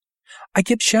dresses. I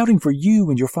kept shouting for you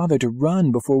and your father to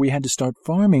run before we had to start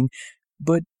farming,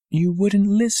 but you wouldn't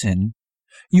listen.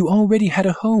 You already had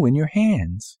a hoe in your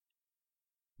hands."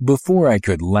 Before I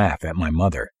could laugh at my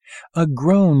mother, a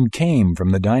groan came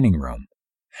from the dining room.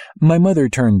 My mother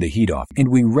turned the heat off, and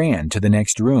we ran to the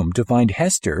next room to find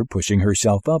Hester pushing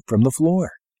herself up from the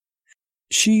floor.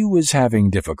 She was having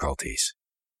difficulties.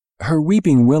 Her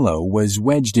weeping willow was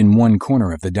wedged in one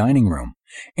corner of the dining room,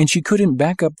 and she couldn't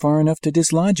back up far enough to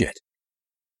dislodge it.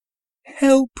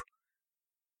 "Help!"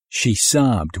 she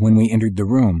sobbed when we entered the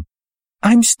room.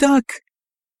 "I'm stuck!"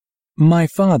 My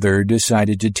father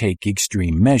decided to take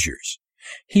extreme measures.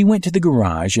 He went to the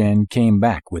garage and came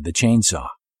back with the chainsaw.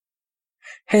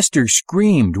 Hester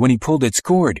screamed when he pulled its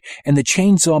cord, and the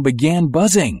chainsaw began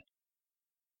buzzing.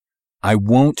 "I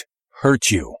won't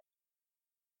hurt you,"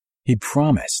 he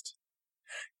promised.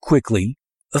 Quickly,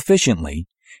 efficiently,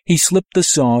 he slipped the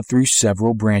saw through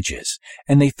several branches,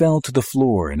 and they fell to the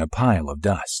floor in a pile of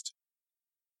dust.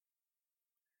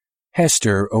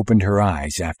 Hester opened her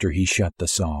eyes after he shut the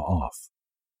saw off.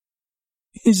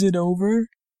 "Is it over?"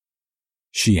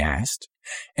 she asked,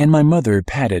 and my mother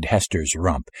patted Hester's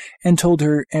rump and told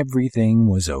her everything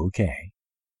was okay.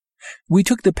 We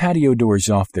took the patio doors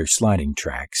off their sliding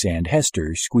tracks, and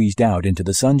Hester squeezed out into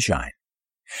the sunshine.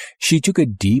 She took a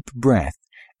deep breath,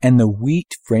 and the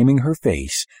wheat framing her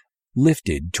face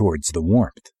lifted towards the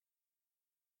warmth.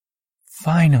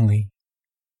 "Finally,"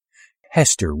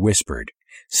 Hester whispered,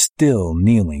 still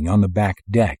kneeling on the back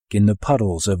deck in the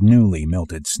puddles of newly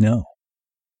melted snow.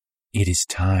 "It is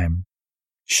time,"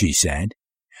 she said.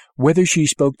 Whether she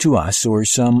spoke to us or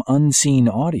some unseen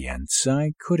audience,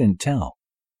 I couldn't tell.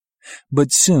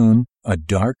 But soon a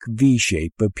dark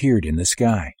V-shape appeared in the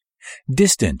sky,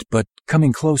 distant but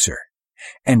coming closer,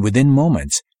 and within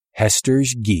moments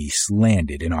Hester's geese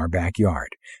landed in our backyard,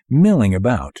 milling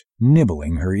about,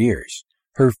 nibbling her ears,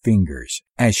 her fingers,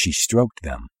 as she stroked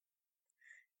them.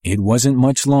 It wasn't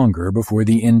much longer before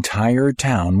the entire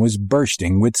town was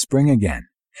bursting with spring again,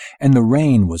 and the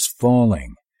rain was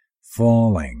falling,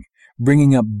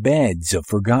 bringing up beds of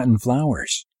forgotten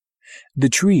flowers. The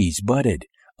trees budded,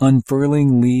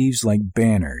 unfurling leaves like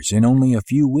banners in only a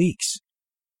few weeks.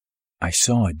 I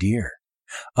saw a deer,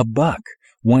 a buck,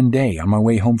 one day on my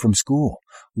way home from school,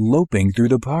 loping through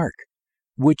the park,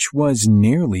 which was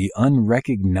nearly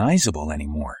unrecognizable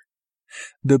anymore.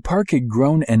 The park had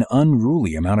grown an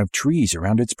unruly amount of trees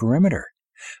around its perimeter,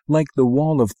 like the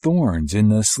wall of thorns in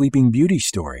the Sleeping Beauty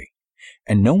story,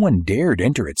 and no one dared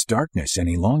enter its darkness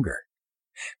any longer.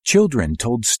 Children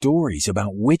told stories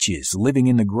about witches living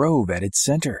in the grove at its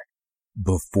center.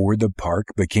 Before the park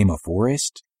became a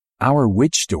forest, our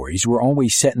witch stories were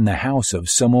always set in the house of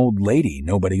some old lady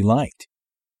nobody liked.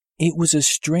 It was a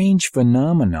strange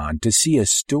phenomenon to see a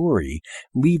story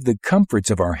leave the comforts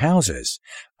of our houses,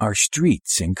 our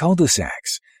streets and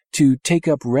cul-de-sacs, to take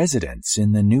up residence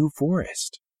in the new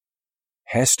forest.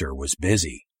 Hester was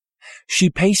busy. She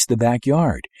paced the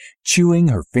backyard, chewing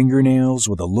her fingernails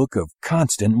with a look of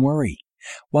constant worry,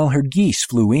 while her geese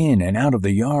flew in and out of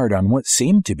the yard on what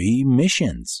seemed to be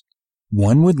missions.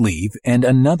 One would leave and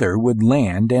another would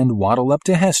land and waddle up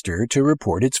to Hester to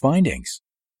report its findings.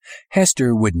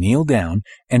 Hester would kneel down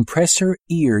and press her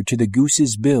ear to the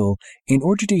goose's bill in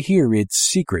order to hear its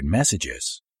secret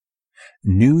messages.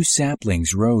 New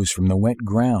saplings rose from the wet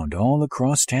ground all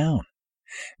across town.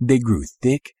 They grew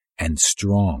thick and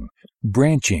strong,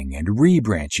 branching and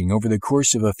rebranching over the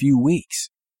course of a few weeks.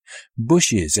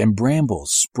 Bushes and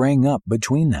brambles sprang up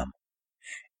between them.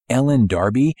 Ellen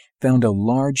Darby found a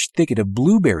large thicket of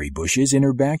blueberry bushes in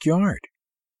her backyard.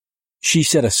 She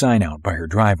set a sign out by her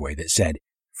driveway that said,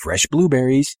 "Fresh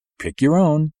blueberries, pick your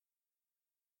own."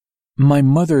 My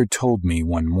mother told me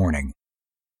one morning,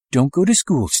 "Don't go to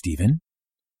school, Stephen."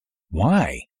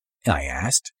 "Why?" I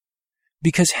asked.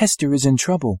 "Because Hester is in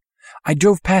trouble. I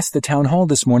drove past the town hall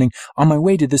this morning on my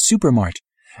way to the supermart.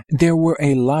 There were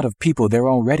a lot of people there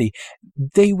already.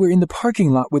 They were in the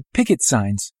parking lot with picket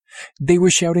signs. They were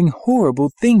shouting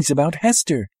horrible things about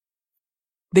Hester.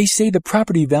 They say the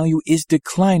property value is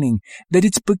declining, that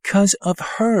it's because of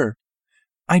her.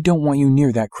 I don't want you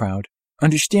near that crowd.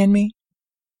 Understand me?"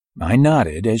 I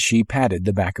nodded as she patted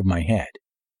the back of my head.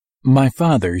 My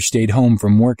father stayed home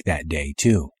from work that day,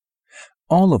 too.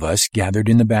 All of us gathered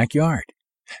in the backyard.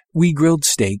 We grilled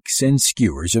steaks and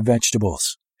skewers of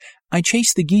vegetables. I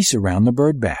chased the geese around the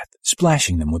bird bath,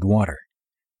 splashing them with water.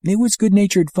 It was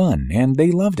good-natured fun, and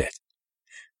they loved it.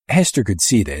 Hester could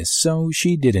see this, so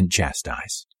she didn't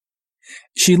chastise.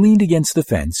 She leaned against the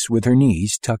fence with her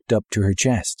knees tucked up to her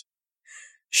chest.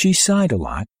 She sighed a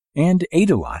lot, and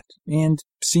ate a lot, and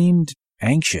seemed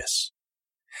anxious.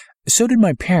 So did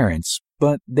my parents,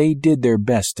 but they did their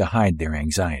best to hide their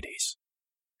anxieties.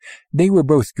 They were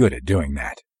both good at doing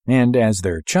that, and as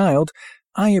their child,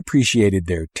 I appreciated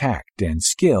their tact and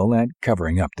skill at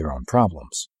covering up their own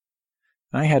problems.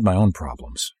 I had my own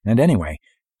problems, and anyway,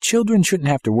 children shouldn't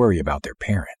have to worry about their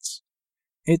parents.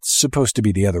 It's supposed to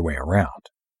be the other way around.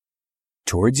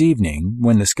 Towards evening,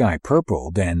 when the sky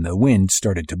purpled and the wind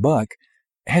started to buck,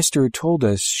 Hester told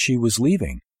us she was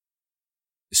leaving.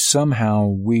 Somehow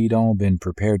we'd all been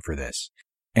prepared for this,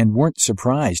 and weren't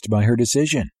surprised by her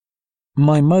decision.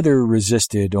 My mother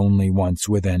resisted only once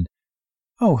with an,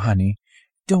 "Oh, honey,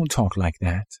 don't talk like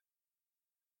that."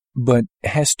 But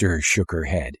Hester shook her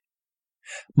head.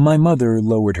 My mother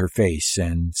lowered her face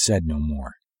and said no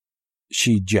more.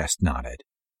 She just nodded.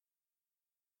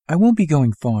 "I won't be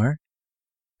going far,"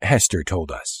 Hester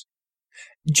told us.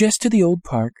 "Just to the old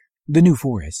park, the new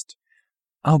forest.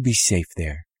 I'll be safe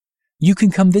there. You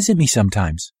can come visit me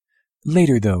sometimes.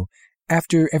 Later, though,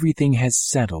 after everything has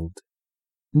settled."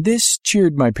 This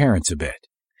cheered my parents a bit.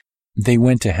 They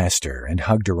went to Hester and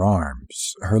hugged her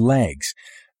arms, her legs,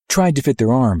 tried to fit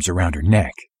their arms around her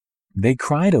neck. They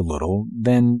cried a little,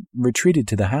 then retreated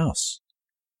to the house.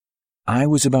 I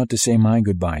was about to say my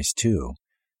goodbyes, too,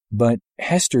 but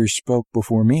Hester spoke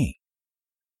before me.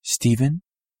 "Stephen?"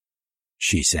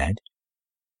 she said.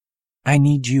 I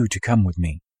need you to come with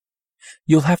me.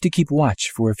 You'll have to keep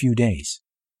watch for a few days.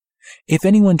 If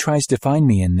anyone tries to find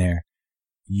me in there,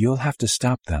 you'll have to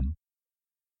stop them,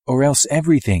 or else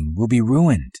everything will be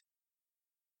ruined.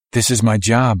 This is my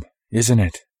job, isn't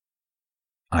it?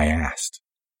 I asked.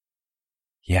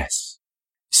 Yes,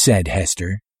 said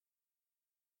Hester.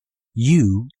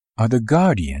 You are the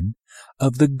guardian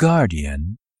of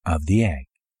the egg.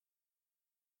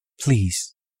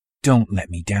 Please, don't let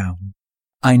me down.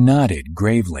 I nodded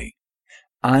gravely.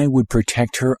 I would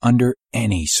protect her under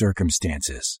any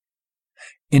circumstances.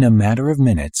 In a matter of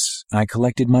minutes, I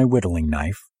collected my whittling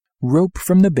knife, rope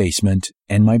from the basement,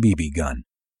 and my BB gun.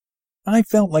 I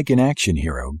felt like an action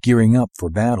hero gearing up for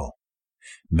battle.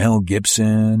 Mel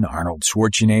Gibson, Arnold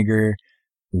Schwarzenegger.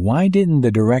 Why didn't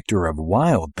the director of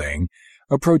Wild Thing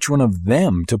approach one of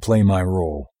them to play my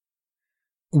role?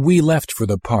 We left for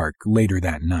the park later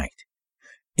that night.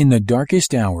 In the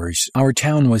darkest hours, our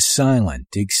town was silent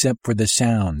except for the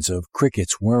sounds of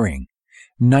crickets whirring,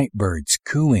 nightbirds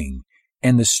cooing,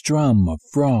 and the strum of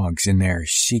frogs in their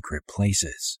secret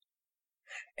places.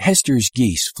 Hester's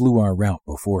geese flew our route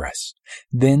before us,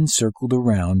 then circled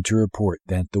around to report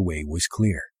that the way was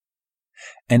clear.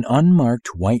 An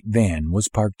unmarked white van was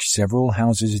parked several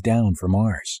houses down from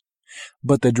ours,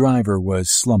 but the driver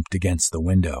was slumped against the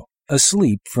window,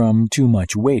 asleep from too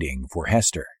much waiting for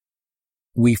Hester.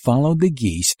 We followed the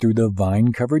geese through the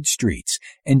vine-covered streets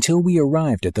until we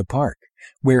arrived at the park,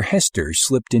 where Hester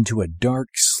slipped into a dark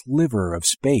sliver of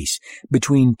space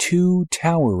between two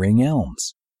towering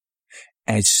elms.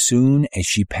 As soon as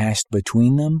she passed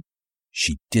between them,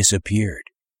 she disappeared.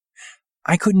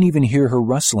 I couldn't even hear her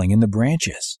rustling in the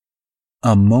branches.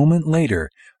 A moment later,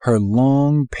 her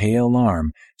long, pale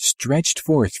arm stretched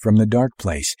forth from the dark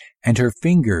place, and her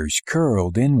fingers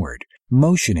curled inward,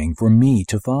 motioning for me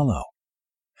to follow.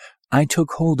 I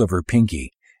took hold of her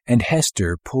pinky, and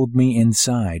Hester pulled me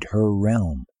inside her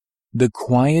realm. The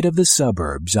quiet of the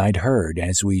suburbs I'd heard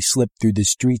as we slipped through the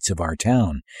streets of our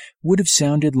town would have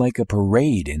sounded like a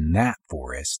parade in that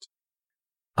forest.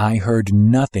 I heard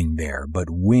nothing there but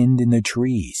wind in the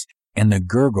trees and the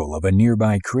gurgle of a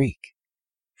nearby creek.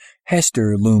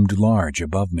 Hester loomed large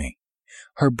above me.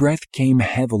 Her breath came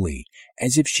heavily,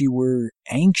 as if she were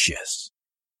anxious.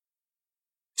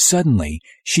 Suddenly,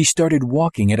 she started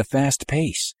walking at a fast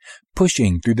pace,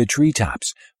 pushing through the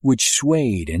treetops, which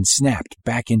swayed and snapped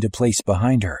back into place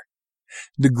behind her.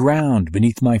 The ground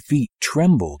beneath my feet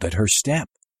trembled at her step.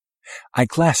 I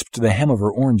clasped the hem of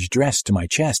her orange dress to my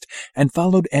chest and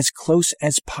followed as close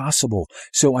as possible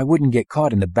so I wouldn't get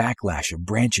caught in the backlash of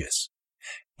branches.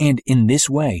 And in this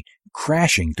way,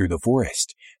 crashing through the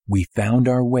forest, we found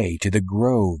our way to the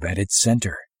grove at its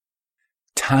center.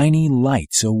 Tiny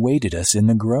lights awaited us in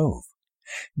the grove.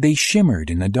 They shimmered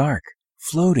in the dark,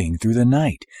 floating through the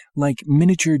night like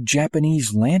miniature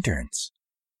Japanese lanterns.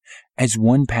 As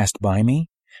one passed by me,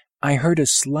 I heard a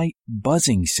slight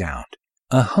buzzing sound,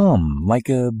 a hum like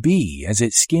a bee as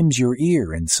it skims your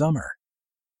ear in summer.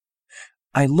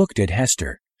 I looked at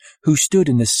Hester, who stood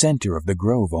in the center of the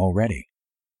grove already.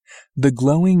 The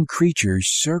glowing creatures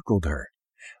circled her,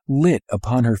 lit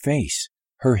upon her face,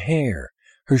 her hair,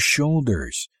 her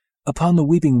shoulders, upon the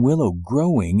weeping willow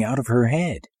growing out of her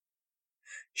head.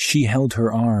 She held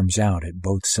her arms out at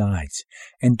both sides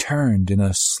and turned in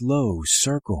a slow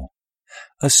circle,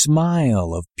 a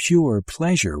smile of pure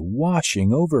pleasure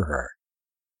washing over her.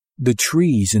 The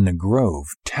trees in the grove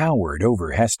towered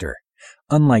over Hester,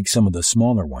 unlike some of the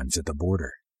smaller ones at the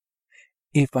border.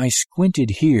 If I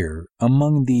squinted here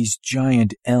among these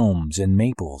giant elms and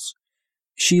maples,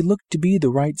 she looked to be the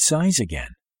right size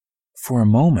again. For a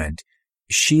moment,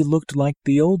 she looked like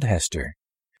the old Hester,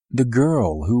 the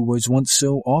girl who was once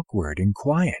so awkward and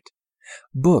quiet,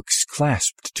 books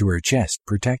clasped to her chest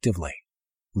protectively,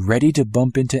 ready to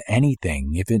bump into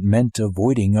anything if it meant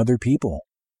avoiding other people.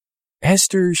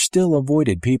 Hester still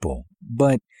avoided people,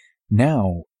 but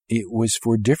now it was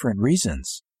for different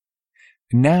reasons.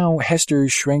 Now Hester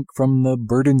shrank from the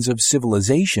burdens of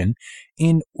civilization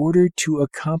in order to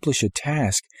accomplish a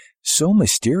task so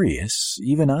mysterious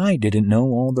even I didn't know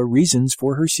all the reasons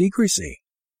for her secrecy.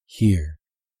 Here,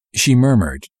 she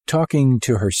murmured, talking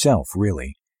to herself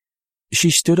really.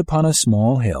 She stood upon a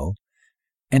small hill,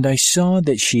 and I saw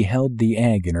that she held the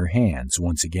egg in her hands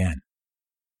once again.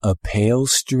 A pale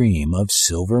stream of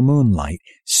silver moonlight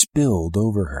spilled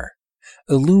over her,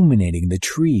 illuminating the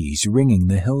trees ringing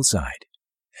the hillside.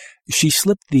 She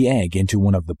slipped the egg into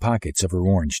one of the pockets of her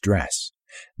orange dress,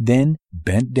 then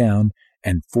bent down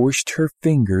and forced her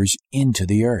fingers into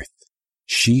the earth.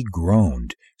 She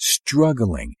groaned,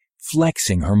 struggling,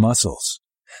 flexing her muscles.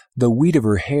 The wheat of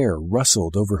her hair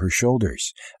rustled over her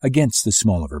shoulders, against the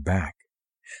small of her back.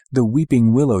 The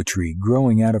weeping willow tree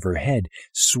growing out of her head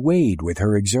swayed with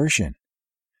her exertion.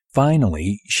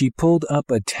 Finally, she pulled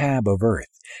up a tab of earth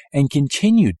and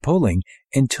continued pulling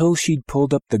until she'd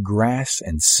pulled up the grass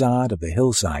and sod of the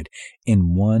hillside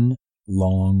in one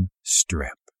long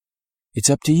strip. "It's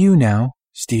up to you now,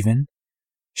 Stephen,"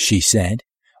 she said,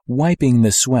 wiping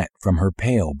the sweat from her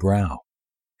pale brow.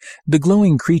 The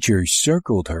glowing creatures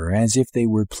circled her as if they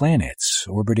were planets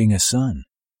orbiting a sun.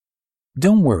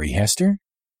 "Don't worry, Hester,"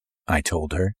 I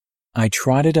told her. I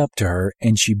trotted up to her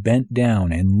and she bent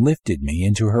down and lifted me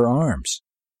into her arms.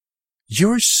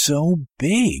 "You're so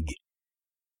big,"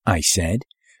 I said,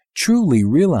 truly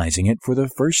realizing it for the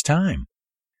first time.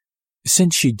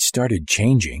 Since she'd started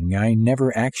changing, I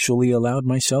never actually allowed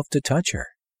myself to touch her.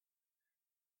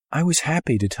 I was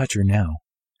happy to touch her now.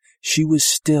 She was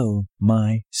still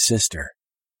my sister.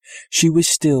 She was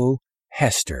still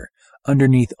Hester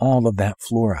underneath all of that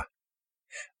flora.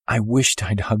 I wished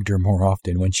I'd hugged her more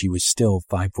often when she was still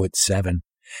 5'7",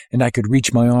 and I could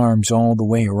reach my arms all the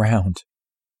way around.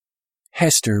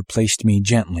 Hester placed me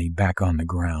gently back on the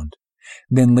ground,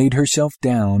 then laid herself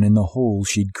down in the hole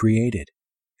she'd created.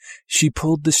 She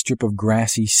pulled the strip of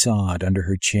grassy sod under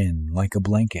her chin like a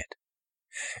blanket.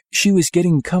 She was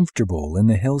getting comfortable in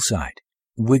the hillside,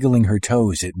 wiggling her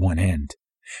toes at one end,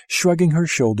 shrugging her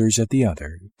shoulders at the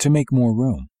other to make more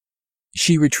room.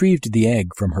 She retrieved the egg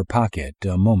from her pocket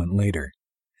a moment later.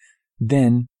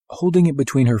 Then, holding it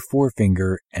between her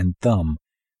forefinger and thumb,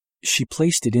 she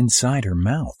placed it inside her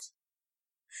mouth.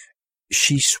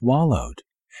 She swallowed,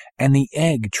 and the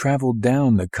egg traveled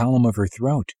down the column of her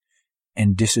throat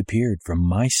and disappeared from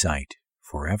my sight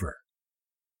forever.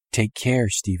 "Take care,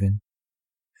 Stephen,"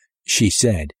 she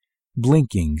said,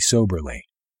 blinking soberly.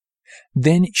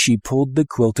 Then she pulled the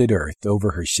quilted earth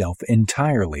over herself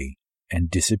entirely and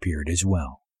disappeared as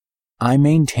well. I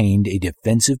maintained a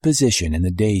defensive position in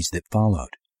the days that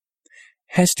followed.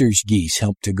 Hester's geese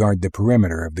helped to guard the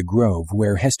perimeter of the grove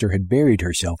where Hester had buried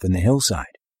herself in the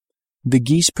hillside. The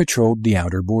geese patrolled the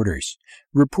outer borders,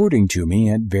 reporting to me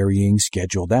at varying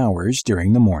scheduled hours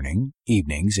during the morning,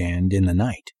 evenings, and in the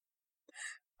night.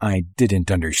 I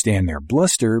didn't understand their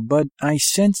bluster, but I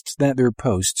sensed that their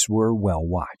posts were well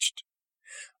watched.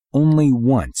 Only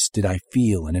once did I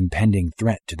feel an impending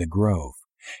threat to the grove,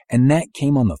 and that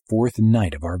came on the 4th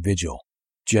night of our vigil,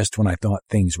 just when I thought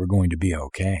things were going to be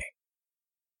okay.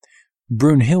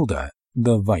 Brunhilde,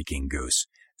 the Viking goose,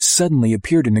 suddenly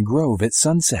appeared in the grove at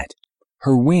sunset,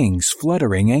 her wings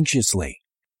fluttering anxiously,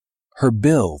 her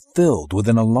bill filled with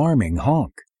an alarming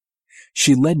honk.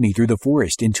 She led me through the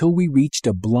forest until we reached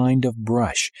a blind of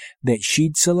brush that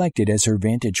she'd selected as her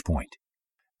vantage point.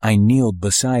 I kneeled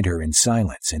beside her in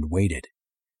silence and waited.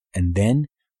 And then,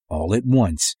 all at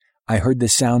once, I heard the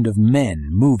sound of men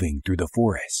moving through the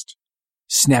forest,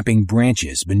 snapping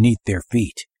branches beneath their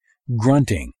feet,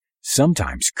 grunting,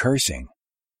 sometimes cursing.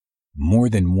 More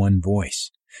than one voice,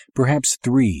 perhaps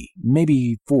 3,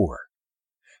 maybe 4.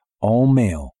 All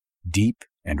male, deep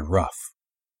and rough.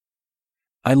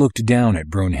 I looked down at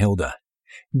Brunhilde,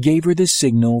 gave her the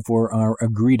signal for our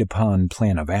agreed-upon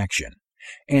plan of action,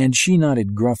 and she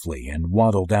nodded gruffly and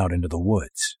waddled out into the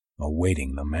woods,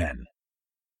 awaiting the men.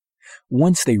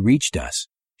 Once they reached us,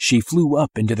 she flew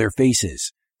up into their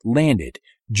faces, landed,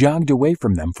 jogged away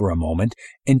from them for a moment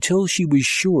until she was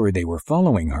sure they were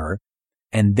following her,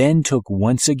 and then took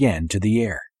once again to the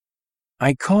air.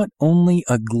 I caught only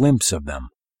a glimpse of them.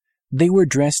 They were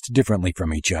dressed differently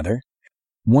from each other,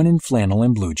 one in flannel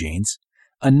and blue jeans,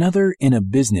 another in a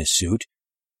business suit,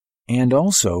 and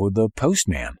also the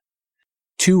postman.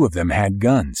 2 of them had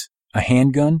guns, a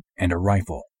handgun and a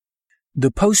rifle.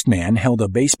 The postman held a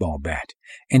baseball bat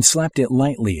and slapped it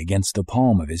lightly against the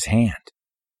palm of his hand.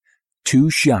 2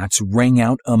 shots rang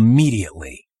out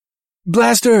immediately.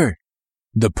 "Blaster!"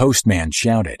 the postman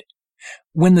shouted.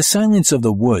 When the silence of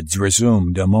the woods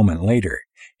resumed a moment later,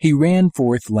 he ran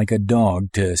forth like a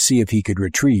dog to see if he could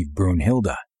retrieve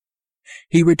Brunhilde.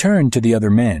 He returned to the other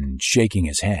men, shaking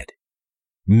his head.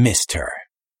 "Missed her,"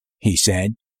 he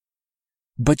said.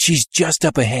 "But she's just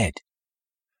up ahead."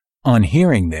 On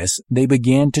hearing this, they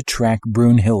began to track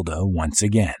Brunhilde once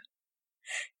again.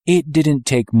 It didn't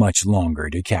take much longer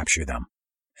to capture them.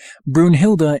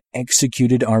 Brunhilde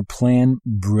executed our plan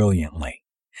brilliantly,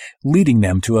 leading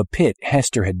them to a pit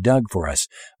Hester had dug for us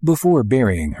before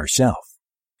burying herself.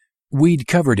 We'd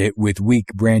covered it with weak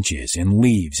branches and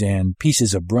leaves and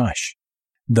pieces of brush.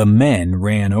 The men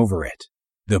ran over it.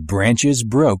 The branches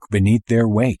broke beneath their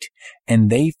weight, and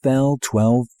they fell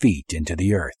 12 feet into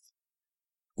the earth.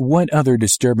 What other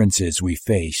disturbances we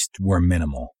faced were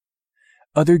minimal.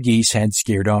 Other geese had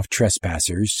scared off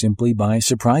trespassers simply by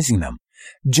surprising them,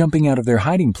 jumping out of their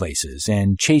hiding places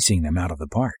and chasing them out of the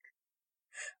park.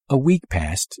 A week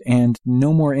passed and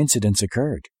no more incidents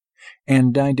occurred,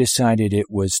 and I decided it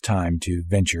was time to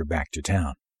venture back to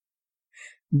town.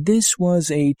 This was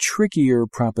a trickier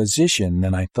proposition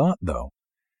than I thought, though.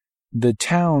 The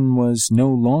town was no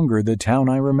longer the town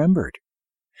I remembered.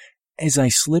 As I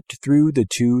slipped through the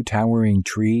 2 towering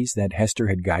trees that Hester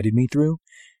had guided me through,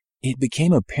 it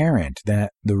became apparent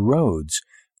that the roads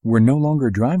were no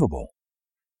longer drivable.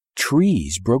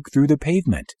 Trees broke through the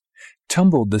pavement,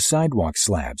 tumbled the sidewalk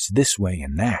slabs this way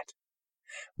and that.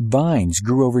 Vines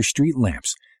grew over street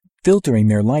lamps, filtering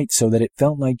their light so that it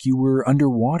felt like you were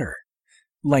underwater,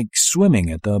 like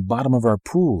swimming at the bottom of our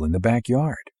pool in the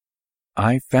backyard.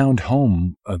 I found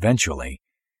home eventually.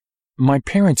 My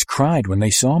parents cried when they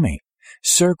saw me,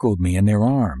 circled me in their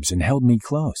arms, and held me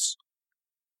close.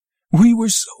 "We were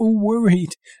so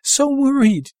worried,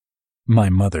 my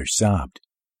mother sobbed.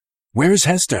 "Where's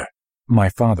Hester?" my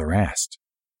father asked.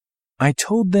 I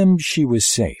told them she was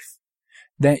safe,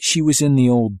 that she was in the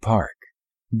old park,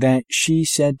 that she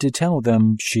said to tell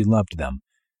them she loved them,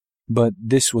 but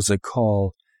this was a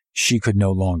call she could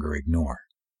no longer ignore.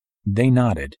 They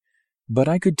nodded, but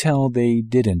I could tell they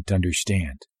didn't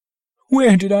understand.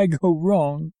 "Where did I go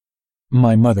wrong?"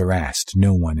 my mother asked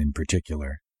no one in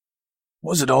particular.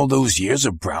 "Was it all those years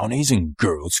of brownies and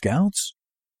Girl Scouts?"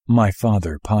 my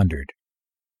father pondered.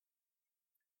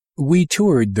 We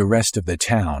toured the rest of the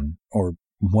town, or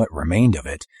what remained of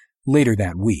it, later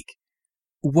that week.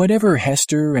 Whatever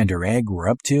Hester and her egg were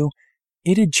up to,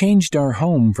 it had changed our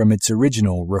home from its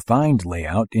original refined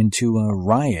layout into a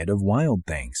riot of wild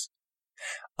things.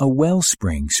 A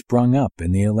wellspring sprung up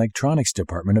in the electronics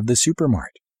department of the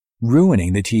supermart,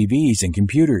 ruining the TVs and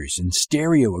computers and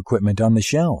stereo equipment on the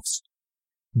shelves.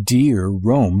 Deer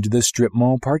roamed the strip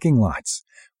mall parking lots,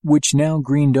 which now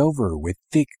greened over with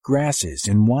thick grasses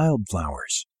and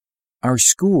wildflowers. Our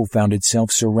school found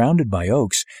itself surrounded by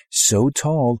oaks so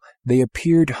tall they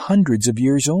appeared hundreds of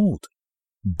years old.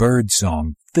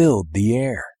 Birdsong filled the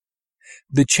air.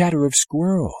 The chatter of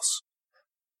squirrels.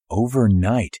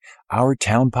 Overnight, our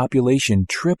town population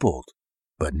tripled,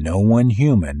 but no one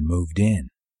human moved in.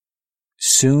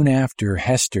 Soon after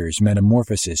Hester's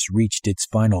metamorphosis reached its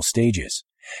final stages,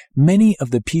 many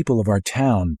of the people of our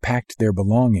town packed their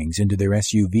belongings into their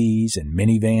SUVs and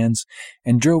minivans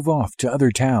and drove off to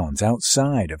other towns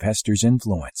outside of Hester's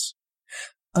influence.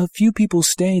 A few people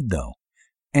stayed, though,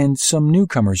 and some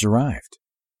newcomers arrived.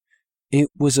 It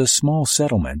was a small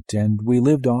settlement, and we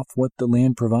lived off what the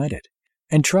land provided,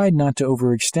 and tried not to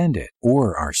overextend it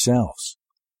or ourselves.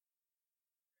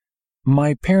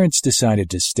 My parents decided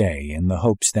to stay in the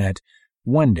hopes that,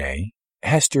 one day,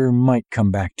 Hester might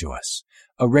come back to us,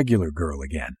 a regular girl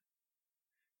again.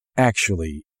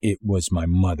 Actually, it was my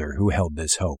mother who held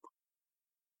this hope.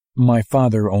 My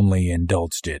father only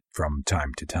indulged it from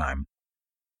time to time.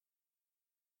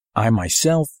 I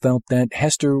myself felt that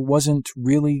Hester wasn't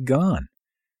really gone.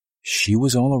 She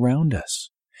was all around us,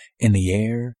 in the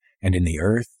air and in the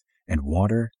earth and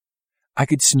water. I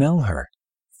could smell her,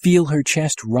 feel her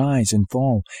chest rise and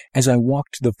fall as I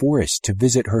walked the forest to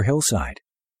visit her hillside.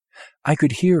 I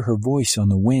could hear her voice on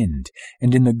the wind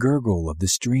and in the gurgle of the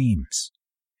streams.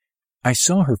 I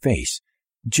saw her face,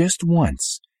 just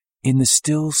once, in the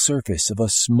still surface of a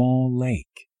small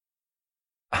lake.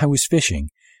 I was fishing,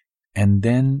 and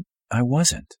then I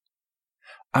wasn't.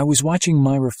 I was watching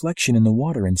my reflection in the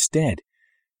water instead,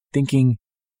 thinking,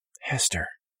 Hester,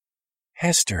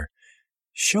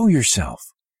 show yourself.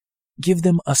 Give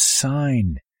them a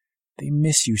sign. They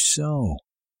miss you so.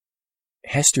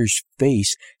 Hester's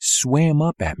face swam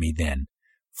up at me then,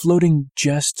 floating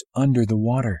just under the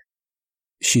water.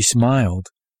 She smiled,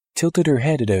 tilted her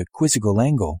head at a quizzical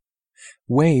angle,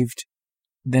 waved,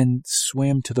 then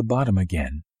swam to the bottom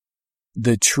again.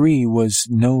 The tree was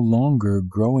no longer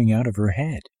growing out of her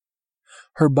head.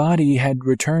 Her body had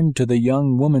returned to the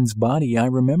young woman's body I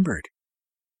remembered.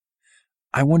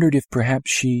 I wondered if perhaps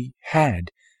she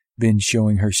had been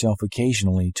showing herself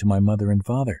occasionally to my mother and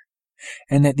father,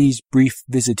 and that these brief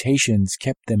visitations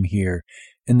kept them here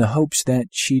in the hopes that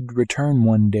she'd return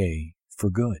one day for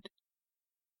good.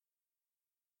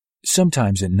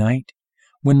 Sometimes at night,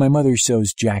 when my mother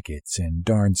sews jackets and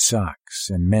darns socks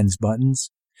and mends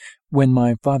buttons, when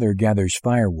my father gathers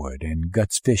firewood and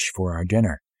guts fish for our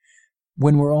dinner,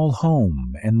 when we're all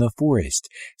home and the forest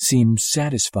seems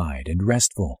satisfied and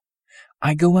restful,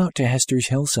 I go out to Hester's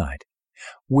hillside,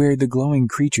 where the glowing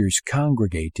creatures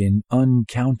congregate in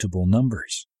uncountable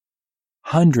numbers.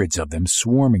 Hundreds of them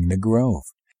swarming the grove,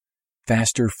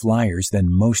 faster flyers than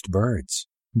most birds,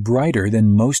 brighter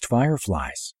than most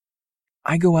fireflies.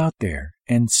 I go out there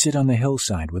and sit on the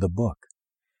hillside with a book.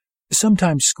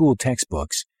 Sometimes school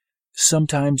textbooks,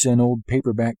 sometimes an old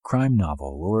paperback crime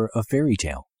novel or a fairy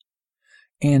tale.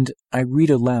 And I read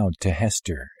aloud to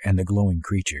Hester and the glowing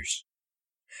creatures.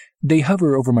 They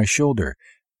hover over my shoulder,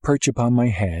 perch upon my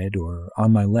head or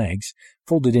on my legs,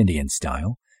 folded Indian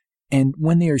style, and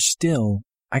when they are still,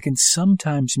 I can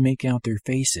sometimes make out their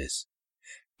faces,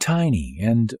 tiny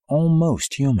and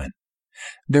almost human,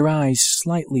 their eyes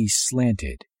slightly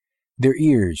slanted, their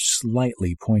ears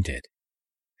slightly pointed.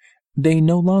 They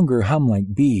no longer hum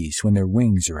like bees when their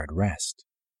wings are at rest.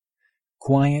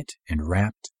 Quiet and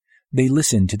rapt, they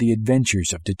listen to the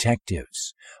adventures of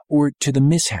detectives or to the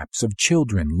mishaps of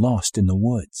children lost in the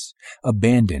woods,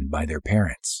 abandoned by their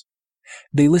parents.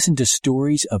 They listen to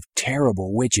stories of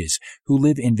terrible witches who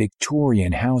live in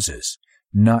Victorian houses,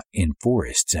 not in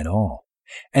forests at all,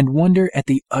 and wonder at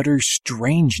the utter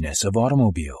strangeness of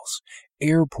automobiles,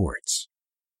 airports,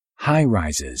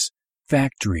 high-rises,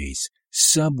 factories,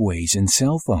 subways, and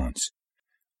cell phones,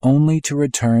 only to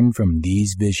return from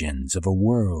these visions of a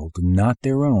world not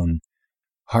their own,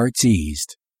 hearts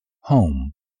eased,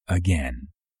 home again.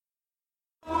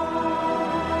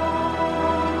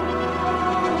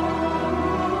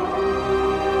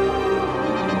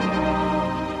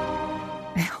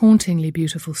 A hauntingly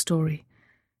beautiful story.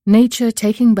 Nature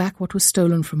taking back what was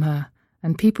stolen from her,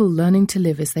 and people learning to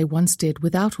live as they once did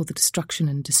without all the destruction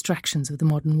and distractions of the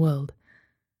modern world.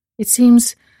 It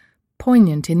seems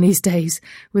poignant in these days,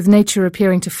 with nature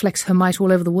appearing to flex her might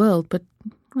all over the world, but,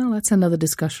 well, that's another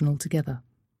discussion altogether.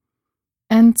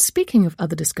 And speaking of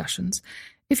other discussions,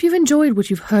 if you've enjoyed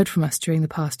what you've heard from us during the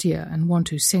past year and want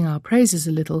to sing our praises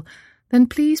a little, then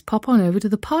please pop on over to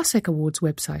the Parsec Awards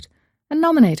website and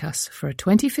nominate us for a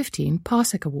 2015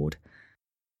 Parsec Award.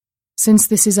 Since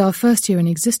this is our first year in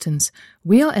existence,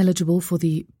 we are eligible for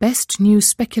the Best New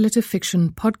Speculative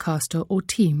Fiction Podcaster or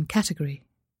Team category.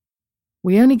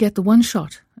 We only get the one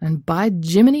shot, and by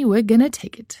Jiminy, we're gonna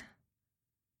take it.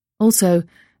 Also,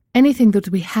 anything that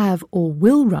we have or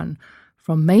will run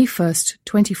from May 1st,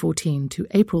 2014 to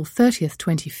April 30th,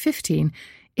 2015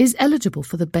 is eligible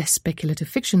for the Best Speculative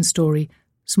Fiction Story,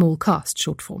 small cast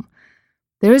short form.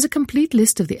 There is a complete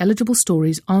list of the eligible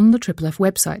stories on the Triple F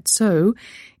website, so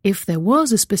if there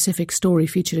was a specific story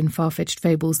featured in Far-Fetched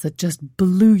Fables that just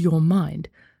blew your mind,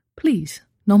 please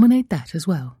nominate that as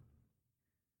well.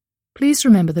 Please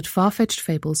remember that Far-Fetched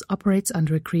Fables operates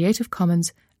under a Creative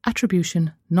Commons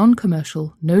Attribution,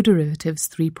 Non-Commercial, No Derivatives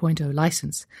 3.0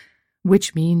 license,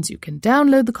 which means you can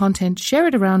download the content, share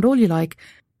it around all you like,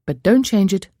 but don't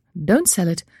change it, don't sell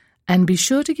it, and be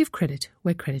sure to give credit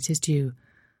where credit is due.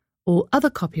 All other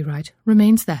copyright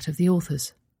remains that of the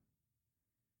authors.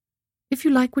 If you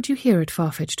like what you hear at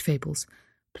Far-Fetched Fables,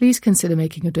 please consider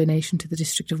making a donation to the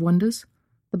District of Wonders.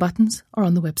 The buttons are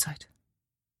on the website.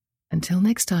 Until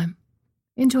next time,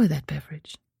 enjoy that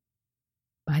beverage.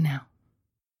 Bye now.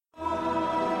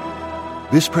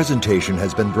 This presentation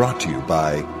has been brought to you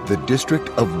by the District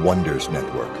of Wonders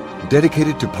Network,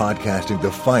 dedicated to podcasting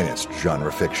the finest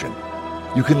genre fiction.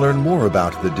 You can learn more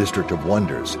about the District of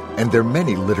Wonders and their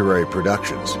many literary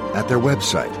productions at their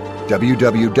website,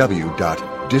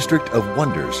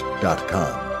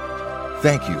 www.districtofwonders.com.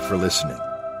 Thank you for listening.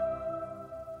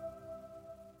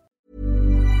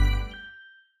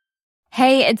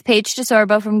 Hey, it's Paige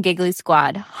DeSorbo from Giggly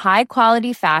Squad. High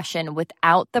quality fashion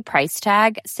without the price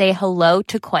tag. Say hello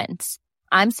to Quince.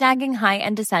 I'm snagging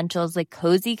high-end essentials like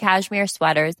cozy cashmere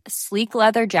sweaters, sleek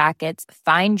leather jackets,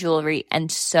 fine jewelry,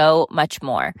 and so much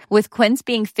more. With Quince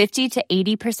being 50 to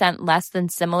 80% less than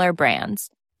similar brands.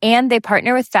 And they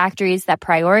partner with factories that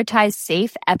prioritize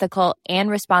safe, ethical, and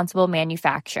responsible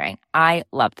manufacturing. I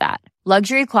love that.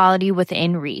 Luxury quality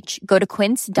within reach. Go to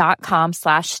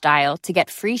quince.com/style to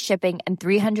get free shipping and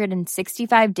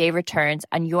 365-day returns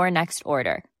on your next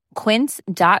order.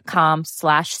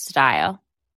 Quince.com/style.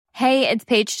 Hey, it's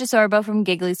Paige DeSorbo from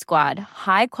Giggly Squad.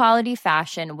 High quality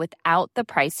fashion without the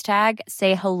price tag.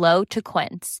 Say hello to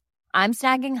Quince. I'm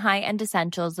snagging high-end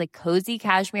essentials like cozy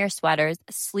cashmere sweaters,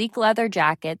 sleek leather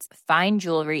jackets, fine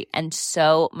jewelry, and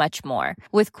so much more.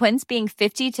 With Quince being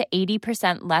 50 to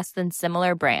 80% less than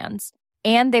similar brands.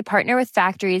 And they partner with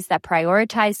factories that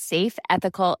prioritize safe,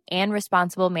 ethical, and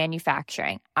responsible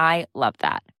manufacturing. I love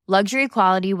that. Luxury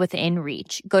quality within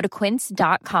reach. Go to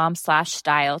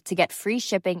quince.com/style to get free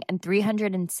shipping and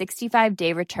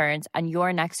 365-day returns on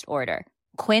your next order.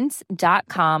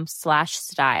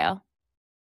 Quince.com/style.